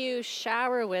can you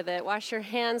shower with it, wash your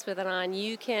hands with it on,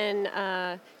 you can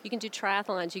do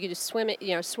triathlons. You can just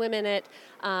swim in it.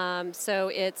 So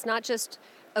it's not just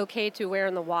okay to wear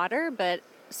in the water, but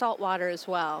salt water as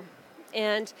well.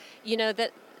 And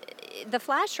that the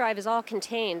flash drive is all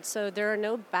contained, so there are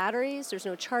no batteries, there's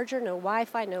no charger, no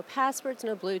Wi-Fi, no passwords,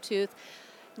 no Bluetooth,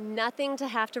 nothing to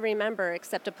have to remember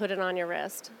except to put it on your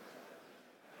wrist.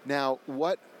 Now,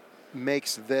 what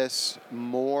makes this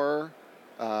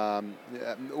a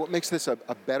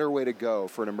better way to go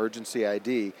for an emergency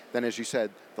ID than, as you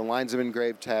said, the lines of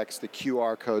engraved text, the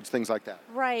QR codes, things like that?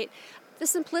 Right. The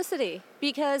simplicity,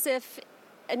 because if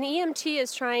an EMT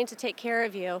is trying to take care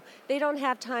of you, they don't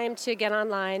have time to get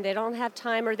online. They don't have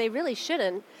time, or they really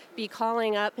shouldn't be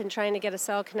calling up and trying to get a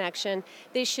cell connection.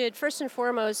 They should, first and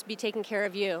foremost, be taking care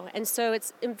of you. And so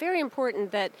it's very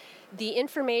important that the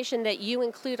information that you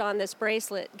include on this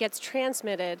bracelet gets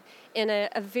transmitted in a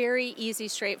very easy,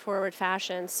 straightforward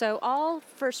fashion. So all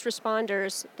first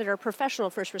responders that are professional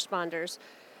first responders,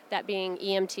 that being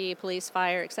EMT, police,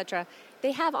 fire, etc.,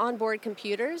 they have onboard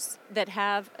computers that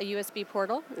have a USB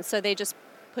portal, and so they just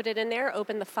put it in there,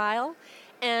 open the file.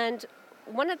 And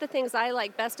one of the things I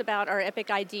like best about our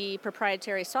Epic ID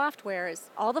proprietary software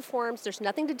is all the forms, there's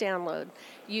nothing to download.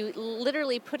 You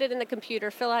literally put it in the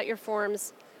computer, fill out your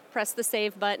forms, press the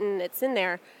save button, it's in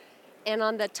there. And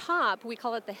on the top, we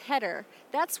call it the header.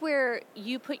 That's where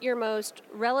you put your most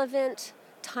relevant,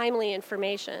 timely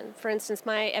information. For instance,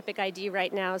 my Epic ID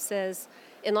right now says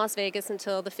in Las Vegas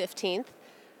until the 15th,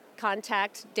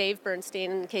 contact Dave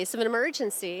Bernstein in case of an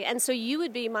emergency. And so you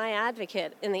would be my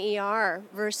advocate in the ER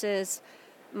versus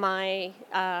my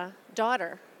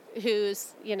daughter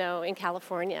who's, in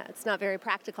California. It's not very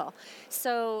practical.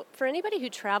 So for anybody who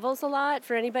travels a lot,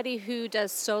 for anybody who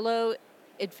does solo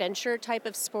adventure type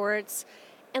of sports,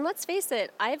 and let's face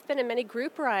it, I've been in many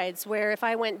group rides where if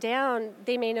I went down,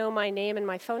 they may know my name and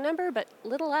my phone number, but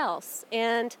little else.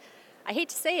 And I hate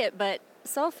to say it, but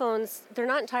cell phones, they're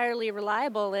not entirely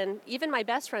reliable, and even my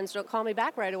best friends don't call me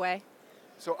back right away.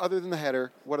 So other than the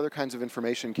header, what other kinds of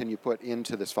information can you put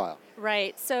into this file?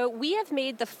 Right. So we have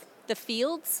made the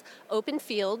fields open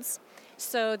fields,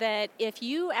 so that if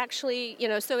you actually,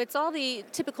 so it's all the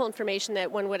typical information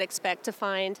that one would expect to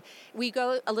find. We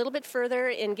go a little bit further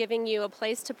in giving you a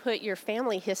place to put your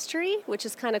family history, which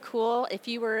is kind of cool. If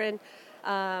you were in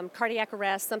cardiac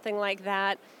arrest, something like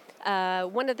that,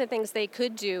 one of the things they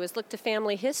could do is look to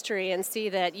family history and see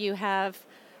that you have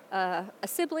a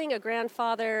sibling, a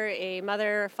grandfather, a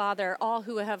mother, father, all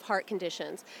who have heart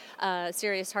conditions,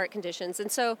 serious heart conditions. And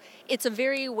so it's a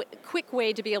very quick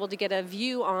way to be able to get a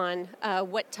view on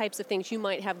what types of things you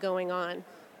might have going on.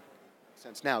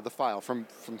 Now, the file, from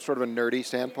sort of a nerdy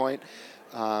standpoint,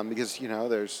 because,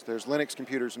 there's Linux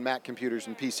computers and Mac computers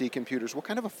and PC computers. What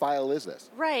kind of a file is this?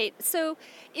 Right. So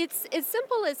it's as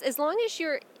simple as long as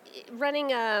you're running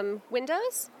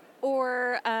Windows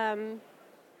or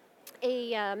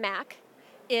a Mac,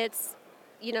 it's,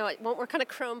 it won't work on a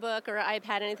Chromebook or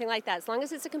iPad, anything like that. As long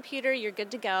as it's a computer, you're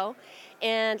good to go.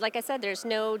 And like I said, there's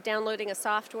no downloading a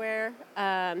software.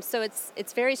 So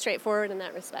it's very straightforward in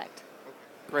that respect.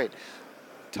 Great.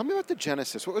 Tell me about the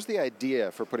genesis. What was the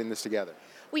idea for putting this together?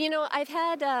 Well, I've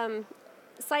had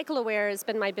CycleAware has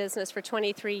been my business for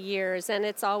 23 years, and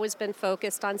it's always been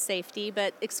focused on safety,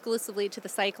 but exclusively to the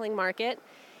cycling market.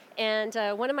 And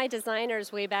one of my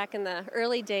designers way back in the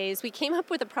early days, we came up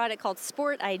with a product called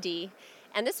Sport ID.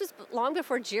 And this was long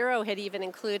before Giro had even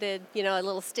included, a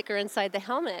little sticker inside the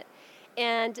helmet.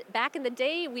 And back in the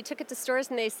day, we took it to stores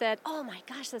and they said, oh my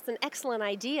gosh, that's an excellent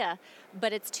idea,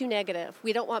 but it's too negative.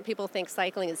 We don't want people to think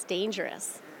cycling is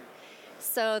dangerous.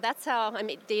 So that's how I'm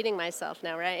dating myself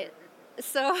now, right?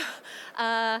 So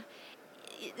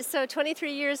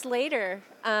 23 years later,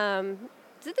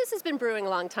 this has been brewing a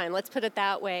long time, let's put it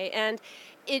that way. And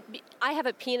I have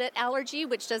a peanut allergy,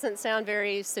 which doesn't sound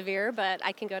very severe, but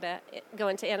I can go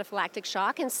into anaphylactic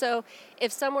shock. And so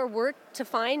if someone were to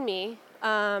find me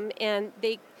and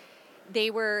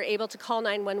they were able to call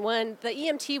 911, the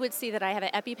EMT would see that I have an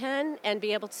EpiPen and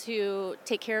be able to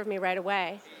take care of me right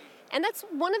away. And that's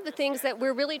one of the things that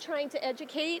we're really trying to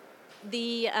educate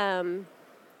the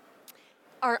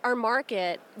our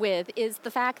market with, is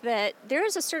the fact that there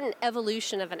is a certain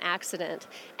evolution of an accident.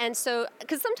 And so,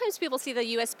 because sometimes people see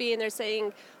the USB and they're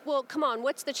saying, well, come on,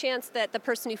 what's the chance that the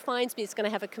person who finds me is going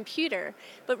to have a computer?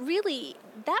 But really,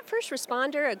 that first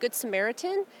responder, a good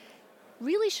Samaritan,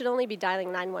 really should only be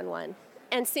dialing 911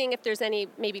 and seeing if there's any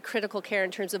maybe critical care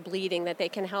in terms of bleeding that they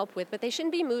can help with, but they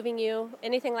shouldn't be moving you,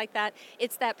 anything like that.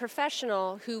 It's that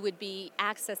professional who would be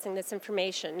accessing this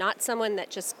information, not someone that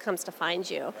just comes to find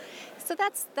you. So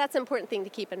that's an important thing to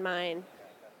keep in mind.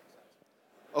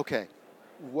 Okay.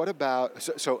 What about,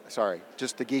 so sorry,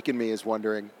 just the geek in me is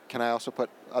wondering, can I also put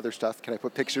other stuff? Can I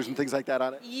put pictures and things like that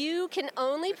on it? You can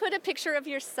only put a picture of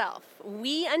yourself.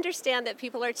 We understand that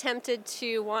people are tempted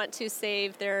to want to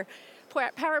save their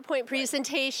PowerPoint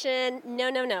presentation. No.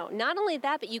 Not only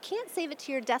that, but you can't save it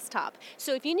to your desktop.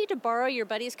 So if you need to borrow your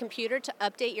buddy's computer to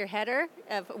update your header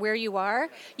of where you are,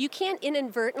 you can't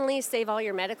inadvertently save all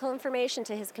your medical information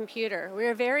to his computer.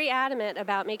 We're very adamant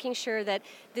about making sure that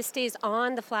this stays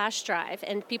on the flash drive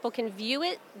and people can view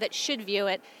it that should view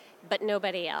it, but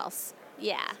nobody else.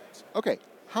 Yeah. Okay.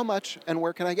 How much and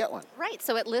where can I get one? Right.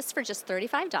 So it lists for just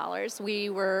 $35. We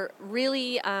were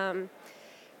really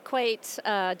quite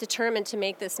determined to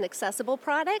make this an accessible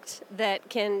product that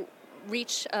can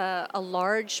reach a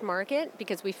large market,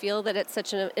 because we feel that it's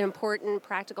such an important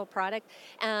practical product.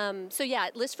 So yeah,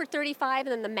 it lists for $35, and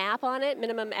then the map on it,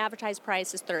 minimum advertised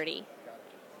price is $30.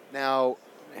 Now,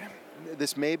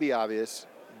 this may be obvious,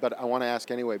 but I want to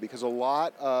ask anyway, because a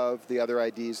lot of the other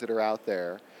IDs that are out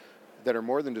there that are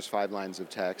more than just 5 lines of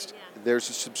text, there's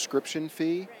a subscription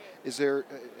fee. Is there,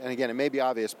 and again, it may be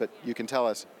obvious, but you can tell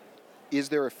us, is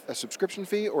there a subscription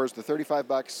fee, or is the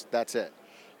 $35, that's it?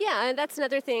 Yeah, and that's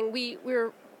another thing.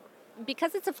 We're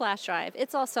because it's a flash drive,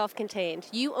 it's all self-contained.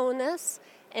 You own this,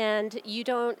 and you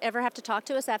don't ever have to talk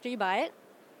to us after you buy it.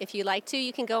 If you like to,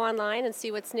 you can go online and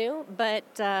see what's new, but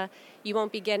you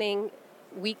won't be getting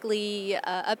weekly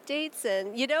updates,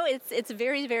 and it's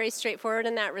very, very straightforward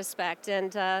in that respect.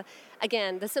 And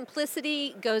again, the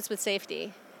simplicity goes with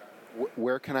safety.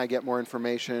 Where can I get more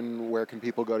information? Where can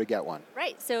people go to get one?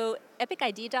 Right, so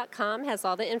epicid.com has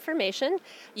all the information.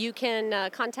 You can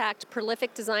contact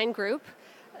Prolific Design Group,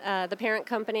 the parent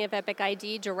company of Epic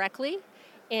ID, directly,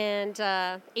 and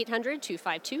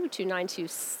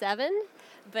 800-252-2927.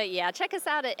 But yeah, check us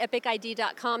out at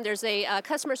epicid.com. There's a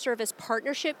customer service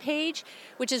partnership page,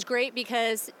 which is great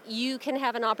because you can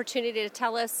have an opportunity to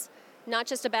tell us not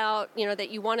just about, that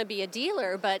you want to be a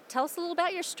dealer, but tell us a little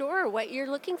about your store, what you're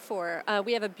looking for.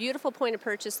 We have a beautiful point of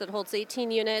purchase that holds 18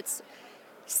 units,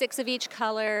 6 of each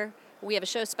color. We have a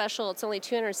show special. It's only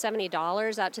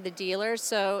 $270 out to the dealer.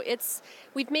 So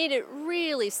we've made it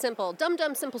really simple. Dumb,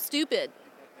 simple, stupid.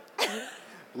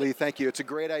 Lee, thank you. It's a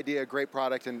great idea, a great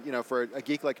product. And, for a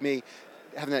geek like me,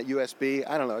 having that USB,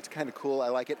 I don't know, it's kind of cool. I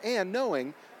like it. And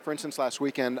knowing, for instance, last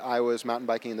weekend I was mountain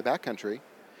biking in the backcountry.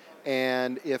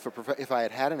 And if I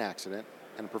had an accident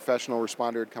and a professional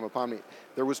responder had come upon me,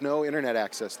 there was no internet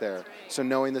access there. So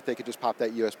knowing that they could just pop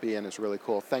that USB in is really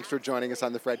cool. Thanks for joining us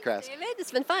on the FredCast. David,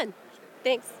 it's been fun.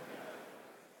 Thanks.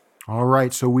 All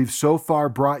right, so we've so far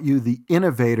brought you the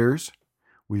innovators.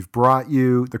 We've brought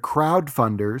you the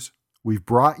crowdfunders. We've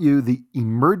brought you the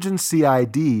emergency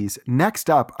IDs. Next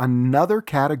up, another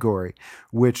category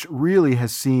which really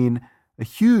has seen a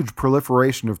huge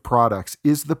proliferation of products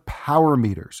is the power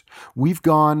meters. We've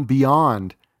gone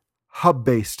beyond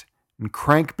hub-based and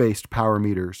crank-based power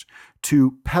meters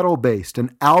to pedal-based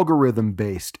and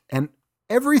algorithm-based and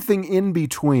everything in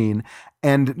between.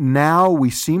 And now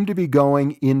we seem to be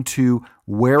going into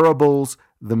wearables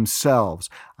themselves.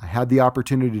 I had the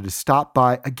opportunity to stop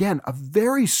by, again, a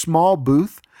very small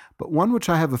booth, but one which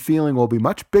I have a feeling will be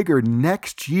much bigger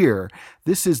next year.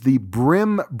 This is the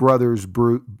Brim Brothers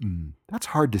that's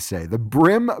hard to say. The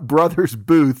Brim Brothers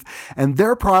booth, and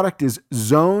their product is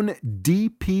Zone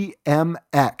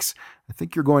DPMX. I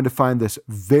think you're going to find this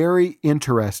very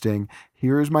interesting.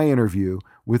 Here is my interview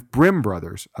with Brim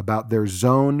Brothers about their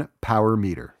Zone power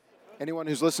meter. Anyone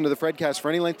who's listened to the FredCast for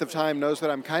any length of time knows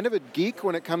that I'm kind of a geek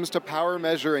when it comes to power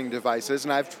measuring devices,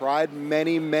 and I've tried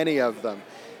many, many of them.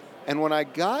 And when I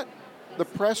got the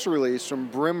press release from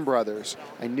Brim Brothers,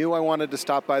 I knew I wanted to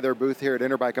stop by their booth here at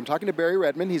Interbike. I'm talking to Barry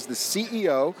Redmond. He's the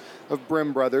CEO of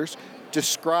Brim Brothers.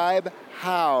 Describe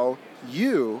how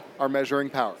you are measuring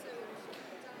power.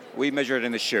 We measure it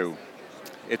in the shoe.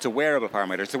 It's a wearable power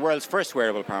meter. It's the world's first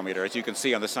wearable power meter, as you can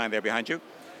see on the sign there behind you.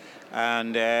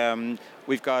 And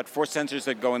we've got 4 sensors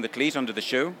that go in the cleat under the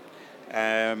shoe.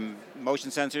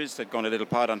 motion sensors that go in a little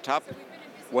pod on top,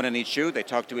 one in each shoe. They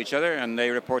talk to each other, and they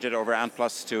report it over Ant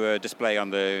Plus to a display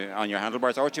on your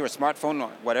handlebars, or to a smartphone,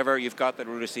 whatever you've got that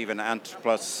will receive an Ant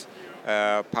Plus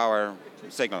power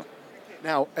signal.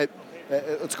 Now,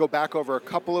 let's go back over a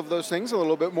couple of those things, a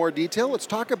little bit more detail. Let's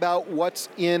talk about what's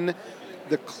in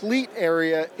the cleat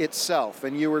area itself.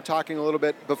 And you were talking a little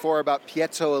bit before about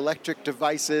piezoelectric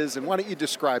devices, and why don't you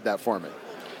describe that for me?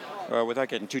 Without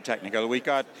getting too technical, we've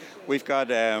got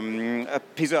our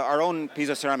own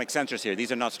piezo ceramic sensors here.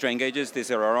 These are not strain gauges.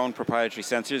 These are our own proprietary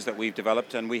sensors that we've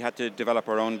developed, and we had to develop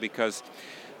our own because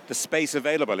the space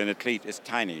available in a cleat is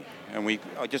tiny, and we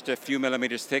are just a few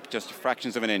millimeters thick, just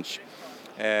fractions of an inch.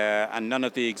 And none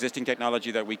of the existing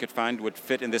technology that we could find would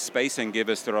fit in this space and give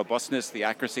us the robustness, the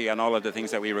accuracy, and all of the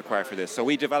things that we require for this. So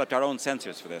we developed our own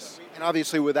sensors for this. And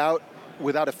obviously without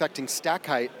affecting stack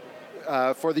height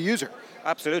for the user.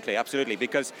 Absolutely,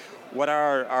 because what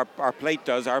our plate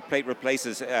does, our plate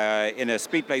replaces in a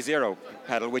Speedplay Zero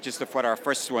pedal, which is what our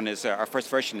first one is, our first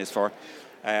version is for,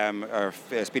 our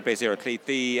Speedplay Zero cleat.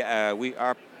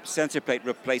 Our sensor plate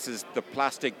replaces the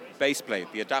plastic base plate,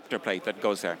 the adapter plate that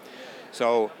goes there.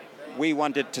 So we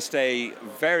wanted to stay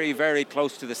very, very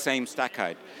close to the same stack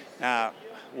height.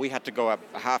 We had to go up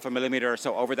a half a millimeter or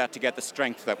so over that to get the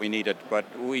strength that we needed, but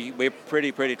we're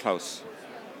pretty close.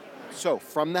 So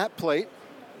from that plate,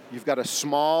 you've got a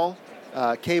small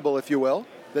cable, if you will,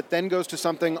 that then goes to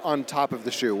something on top of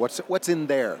the shoe. What's in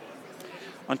there?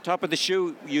 On top of the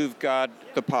shoe, you've got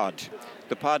the pod.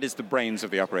 The pod is the brains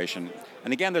of the operation.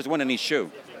 And again, there's one in each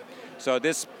shoe. So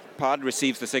this pod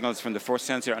receives the signals from the force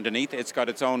sensor underneath. It's got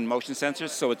its own motion sensors,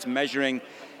 so it's measuring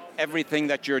everything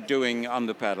that you're doing on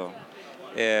the pedal.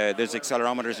 There's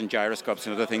accelerometers and gyroscopes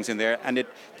and other things in there. And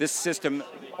this system,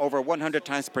 over 100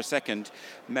 times per second,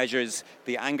 measures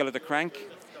the angle of the crank,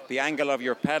 the angle of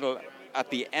your pedal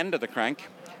at the end of the crank,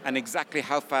 and exactly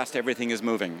how fast everything is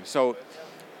moving. So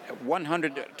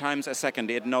 100 times a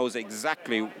second, it knows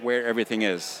exactly where everything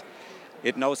is.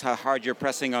 It knows how hard you're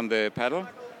pressing on the pedal.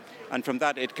 And from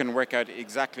that, it can work out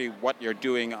exactly what you're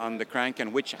doing on the crank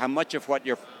and how much of what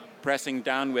you're pressing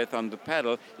down with on the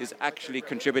pedal is actually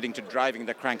contributing to driving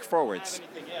the crank forwards.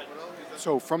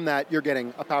 So from that, you're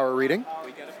getting a power reading.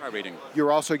 We get a power reading.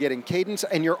 You're also getting cadence,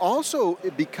 and you're also,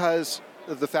 because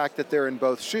of the fact that they're in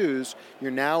both shoes,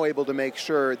 you're now able to make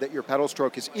sure that your pedal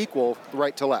stroke is equal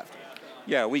right to left.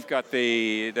 Yeah, we've got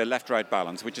the left-right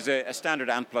balance, which is a standard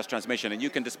Ant Plus transmission, and you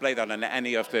can display that on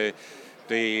any of the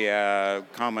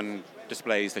common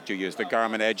displays that you use. The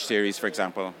Garmin Edge series, for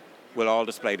example, will all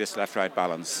display this left-right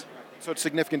balance. So it's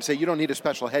significant to say you don't need a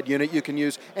special head unit. You can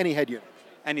use any head unit.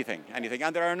 Anything.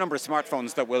 And there are a number of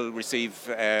smartphones that will receive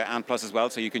Ant Plus as well,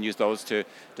 so you can use those to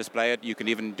display it. You can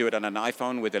even do it on an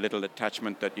iPhone with a little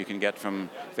attachment that you can get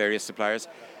from various suppliers.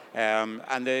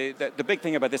 And the big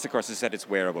thing about this, of course, is that it's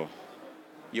wearable.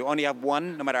 You only have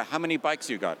one, no matter how many bikes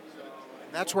you got.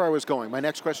 That's where I was going. My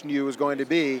next question to you was going to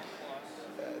be,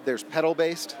 there's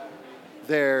pedal-based,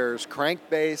 there's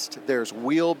crank-based, there's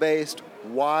wheel-based.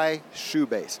 Why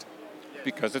shoe-based?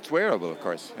 Because it's wearable, of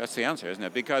course. That's the answer, isn't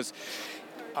it? Because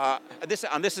this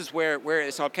is where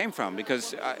this all came from.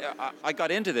 Because I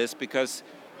got into this because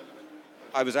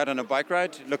I was out on a bike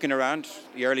ride, looking around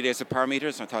the early days of power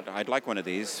meters. And I thought I'd like one of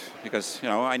these because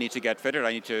I need to get fitter.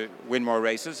 I need to win more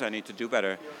races. I need to do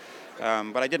better.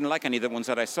 But I didn't like any of the ones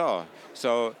that I saw.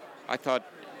 So I thought,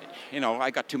 I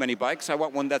got too many bikes. I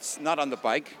want one that's not on the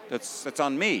bike, that's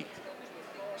on me.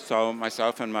 So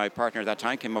myself and my partner at that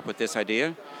time came up with this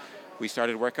idea. We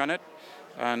started work on it,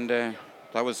 and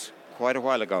that was quite a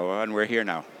while ago, and we're here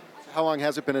now. How long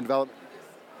has it been in development?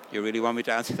 You really want me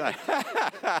to answer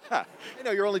that?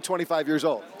 You're only 25 years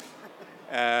old.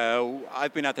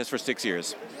 I've been at this for 6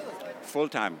 years, full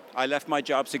time. I left my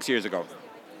job 6 years ago.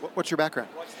 What's your background?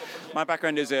 My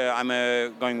background is I'm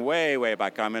going way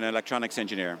back. I'm an electronics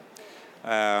engineer.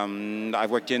 I've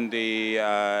worked in the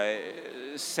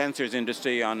sensors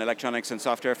industry on electronics and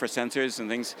software for sensors and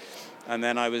things. And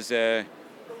then I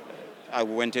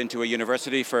went into a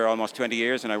university for almost 20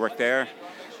 years and I worked there.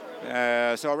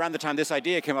 So around the time this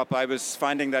idea came up, I was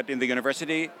finding that in the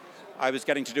university, I was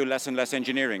getting to do less and less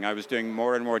engineering. I was doing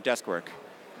more and more desk work.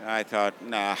 I thought,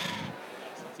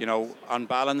 on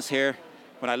balance here,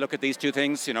 when I look at these two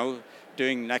things,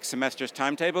 doing next semester's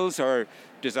timetables or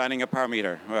designing a power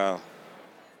meter, well,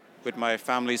 with my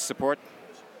family's support,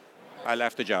 I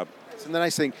left the job. So the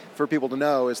nice thing for people to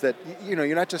know is that,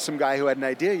 you're not just some guy who had an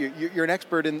idea. You're an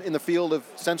expert in the field of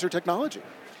sensor technology.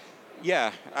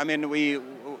 Yeah, I've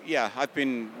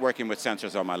been working with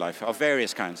sensors all my life, of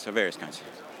various kinds.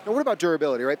 Now, what about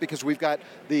durability, right? Because we've got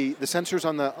the sensors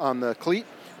on the cleat.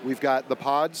 We've got the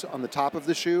pods on the top of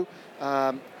the shoe.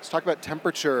 Let's talk about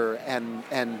temperature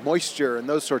and moisture and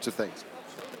those sorts of things.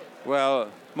 Well,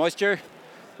 moisture,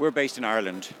 we're based in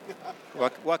Ireland.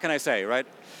 What can I say, right?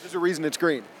 There's a reason it's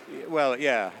green. Well,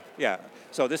 yeah.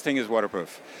 So this thing is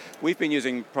waterproof. We've been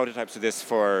using prototypes of this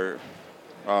for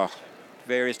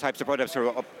various types of prototypes for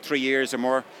up 3 years or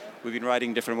more. We've been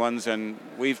riding different ones, and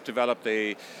we've developed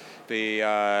the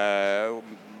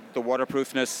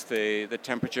waterproofness, the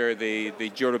temperature,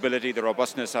 the durability, the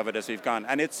robustness of it as we've gone.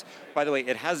 And it's, by the way,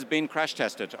 it has been crash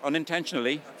tested,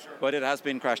 unintentionally, but it has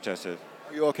been crash tested.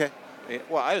 Are you okay?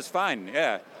 Well, I was fine,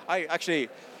 yeah. I actually,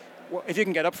 if you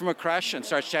can get up from a crash and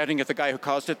start shouting at the guy who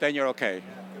caused it, then you're okay.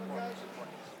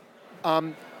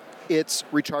 It's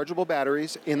rechargeable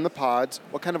batteries in the pods.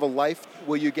 What kind of a life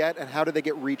will you get, and how do they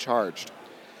get recharged?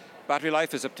 Battery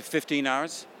life is up to 15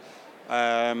 hours.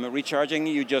 Recharging,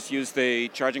 you just use the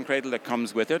charging cradle that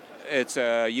comes with it. It's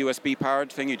a USB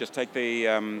powered thing. You just take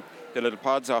the little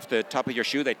pods off the top of your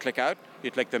shoe. They click out.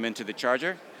 You click them into the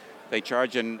charger. They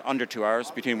charge in under 2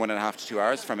 hours, between 1.5 to 2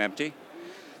 hours from empty.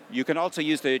 You can also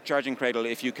use the charging cradle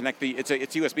if you connect it's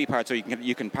USB powered, so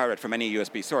you can power it from any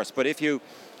USB source. But if you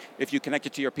connect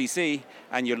it to your PC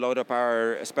and you load up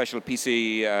our special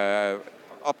PC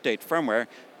update firmware,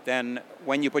 then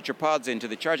when you put your pods into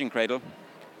the charging cradle,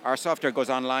 our software goes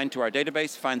online to our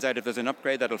database, finds out if there's an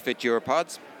upgrade that'll fit your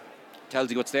pods, tells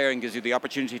you what's there, and gives you the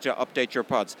opportunity to update your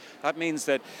pods. That means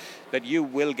that you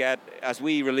will get, as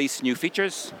we release new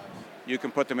features, you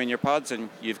can put them in your pods and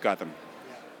you've got them.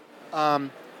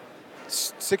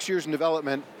 6 years in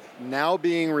development, now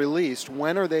being released.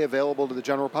 When are they available to the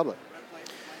general public?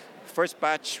 First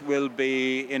batch will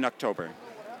be in October.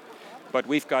 But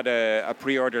we've got a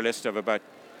pre-order list of about,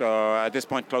 at this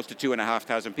point, close to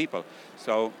 2,500 people.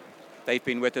 So they've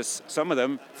been with us, some of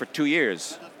them, for 2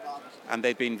 years. And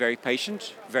they've been very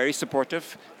patient, very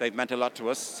supportive. They've meant a lot to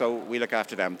us, so we look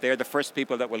after them. They're the first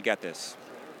people that will get this.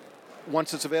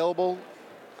 Once it's available,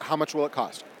 how much will it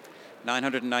cost?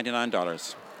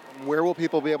 $999. Where will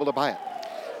people be able to buy it?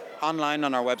 Online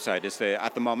on our website is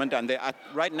at the moment. And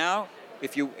right now,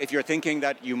 if you're thinking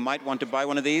that you might want to buy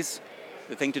one of these,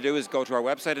 the thing to do is go to our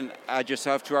website and add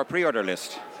yourself to our pre-order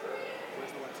list.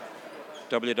 Where's the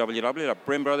website?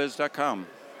 www.brimbrothers.com.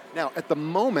 Now, at the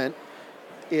moment,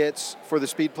 it's for the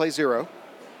Speedplay Zero.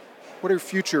 What are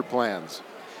future plans?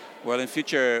 Well, in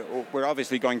future, we're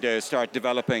obviously going to start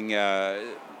developing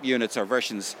units or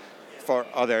versions for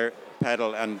other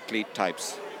pedal and cleat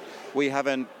types. We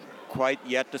haven't quite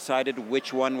yet decided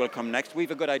which one will come next. We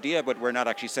have a good idea, but we're not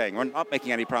actually saying. We're not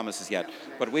making any promises yet,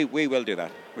 but we will do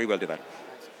that. We will do that.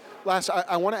 Last,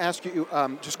 I want to ask you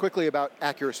just quickly about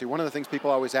accuracy. One of the things people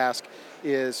always ask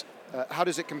is, how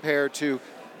does it compare to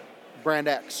brand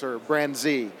X or brand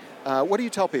Z? What do you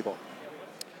tell people?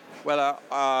 Well,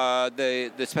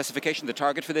 the specification, the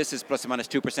target for this is plus or minus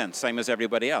 2%, same as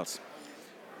everybody else.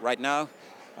 Right now,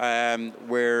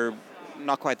 we're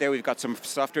not quite there. We've got some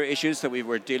software issues that we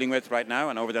were dealing with right now,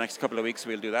 and over the next couple of weeks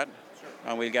we'll do that,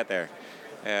 and we'll get there.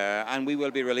 And we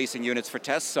will be releasing units for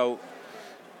tests, so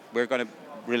we're going to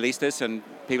release this, and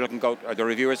people can go, or the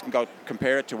reviewers can go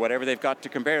compare it to whatever they've got to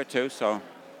compare it to, so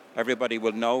everybody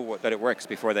will know that it works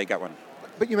before they get one.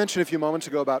 But you mentioned a few moments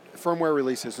ago about firmware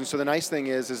releases, and so the nice thing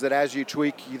is that as you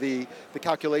tweak the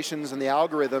calculations and the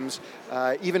algorithms,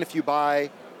 even if you buy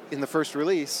in the first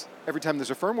release, every time there's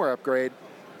a firmware upgrade,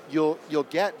 you'll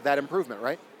get that improvement,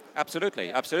 right?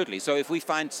 Absolutely, absolutely. So if we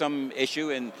find some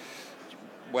issue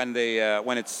when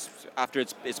it's after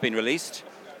it's been released,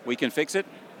 we can fix it,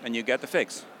 and you get the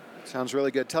fix. Sounds really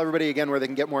good. Tell everybody again where they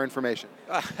can get more information.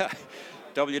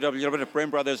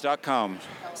 www.brimbrothers.com.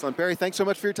 Excellent. Barry, thanks so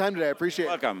much for your time today. I appreciate it.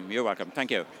 Welcome. You're welcome. Thank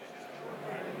you.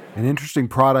 An interesting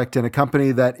product and a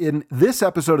company that in this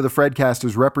episode of the FredCast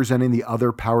is representing the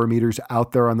other power meters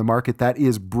out there on the market. That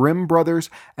is Brim Brothers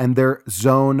and their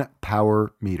Zone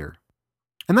Power Meter.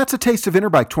 And that's a taste of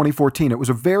Interbike 2014. It was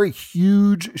a very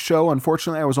huge show.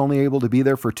 Unfortunately, I was only able to be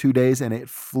there for 2 days, and it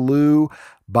flew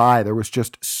by. There was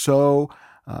just so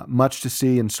much to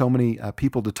see and so many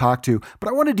people to talk to. But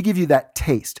I wanted to give you that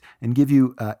taste and give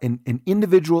you an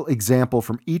individual example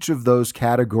from each of those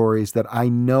categories that I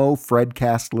know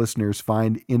FredCast listeners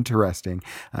find interesting,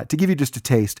 to give you just a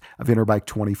taste of Interbike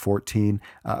 2014.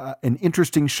 An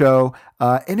interesting show.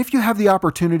 And if you have the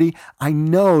opportunity, I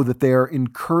know that they are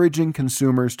encouraging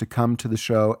consumers to come to the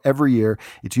show every year.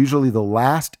 It's usually the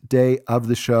last day of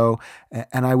the show.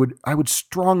 And I would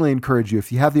strongly encourage you,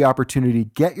 if you have the opportunity,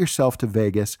 get yourself to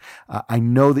Vegas. I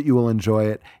know that you will enjoy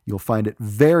it. You'll find it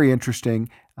very interesting.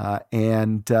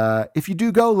 And if you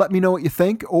do go, let me know what you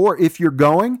think. Or if you're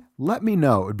going, let me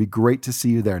know. It'd be great to see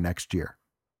you there next year.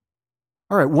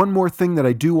 All right, one more thing that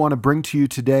I do want to bring to you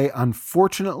today.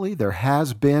 Unfortunately, there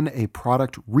has been a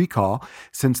product recall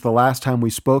since the last time we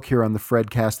spoke here on the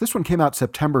FredCast. This one came out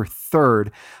September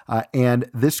 3rd, and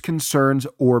this concerns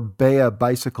Orbea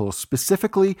bicycles,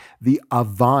 specifically the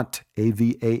Avant,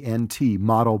 A-V-A-N-T,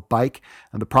 model bike.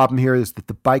 And the problem here is that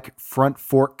the bike front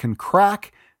fork can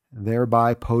crack,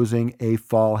 thereby posing a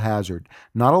fall hazard.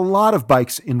 Not a lot of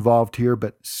bikes involved here,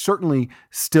 but certainly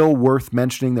still worth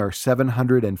mentioning. There are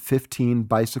 715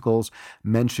 bicycles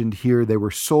mentioned here. They were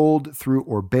sold through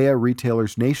Orbea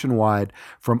retailers nationwide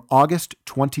from August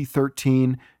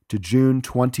 2013 to June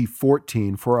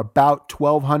 2014 for about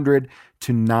 $1,200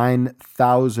 to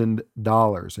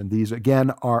 $9,000. And these,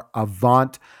 again, are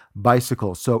Avant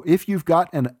bicycles. So if you've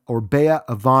got an Orbea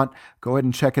Avant, go ahead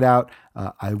and check it out.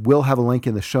 I will have a link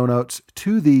in the show notes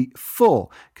to the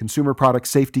full Consumer Product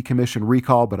Safety Commission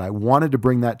recall, but I wanted to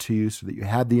bring that to you so that you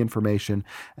had the information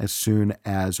as soon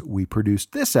as we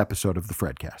produced this episode of the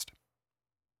FredCast.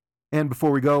 And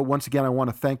before we go, once again, I want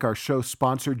to thank our show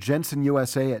sponsor, Jensen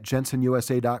USA, at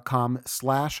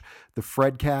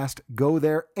jensenusa.com/thefredcast. Go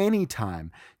there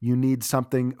anytime you need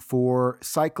something for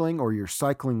cycling or your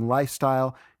cycling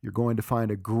lifestyle. You're going to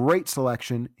find a great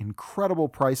selection, incredible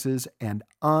prices, and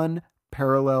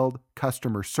unparalleled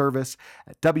customer service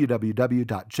at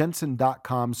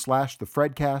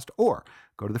www.jensen.com/thefredcast, or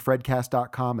go to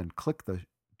thefredcast.com and click the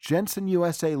Jensen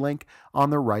USA link on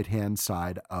the right-hand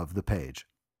side of the page.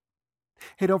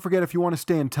 Hey, don't forget, if you want to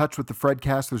stay in touch with the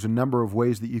FredCast, there's a number of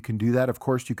ways that you can do that. Of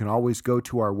course, you can always go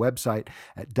to our website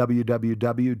at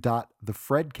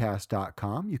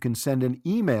www.thefredcast.com. You can send an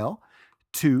email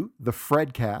to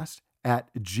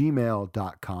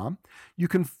thefredcast@gmail.com. You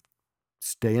can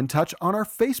stay in touch on our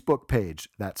Facebook page.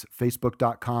 That's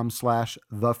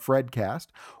facebook.com/thefredcast.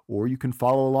 Or you can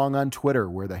follow along on Twitter,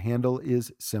 where the handle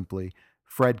is simply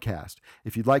FredCast.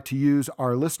 If you'd like to use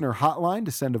our listener hotline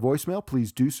to send a voicemail,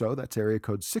 please do so. That's area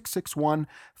code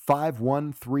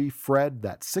 661-513-FRED.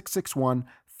 That's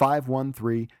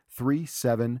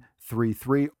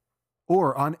 661-513-3733.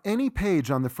 Or on any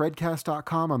page on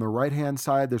thefredcast.com, on the right-hand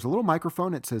side, there's a little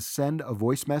microphone. It says send a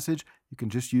voice message. You can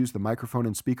just use the microphone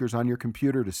and speakers on your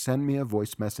computer to send me a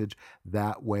voice message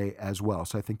that way as well.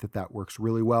 So I think that works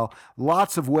really well.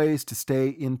 Lots of ways to stay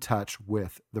in touch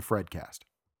with the FredCast.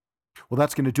 Well,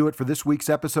 that's going to do it for this week's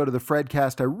episode of the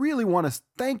FredCast. I really want to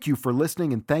thank you for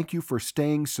listening, and thank you for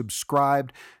staying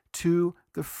subscribed to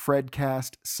the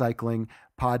FredCast Cycling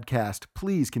Podcast.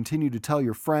 Please continue to tell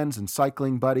your friends and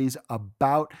cycling buddies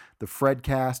about the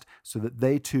FredCast so that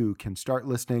they too can start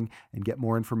listening and get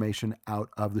more information out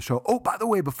of the show. Oh, by the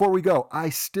way, before we go, I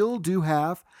still do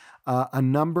have a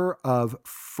number of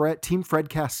Team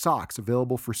FredCast socks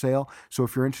available for sale. So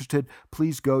if you're interested,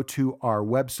 please go to our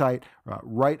website.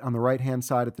 Right on the right-hand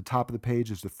side at the top of the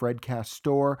page is the FredCast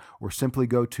store, or simply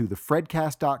go to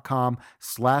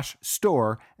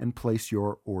thefredcast.com/store and place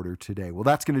your order today. Well,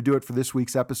 that's going to do it for this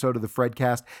week's episode of the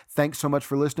FredCast. Thanks so much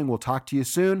for listening. We'll talk to you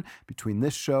soon. Between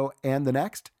this show and the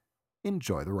next,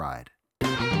 enjoy the ride.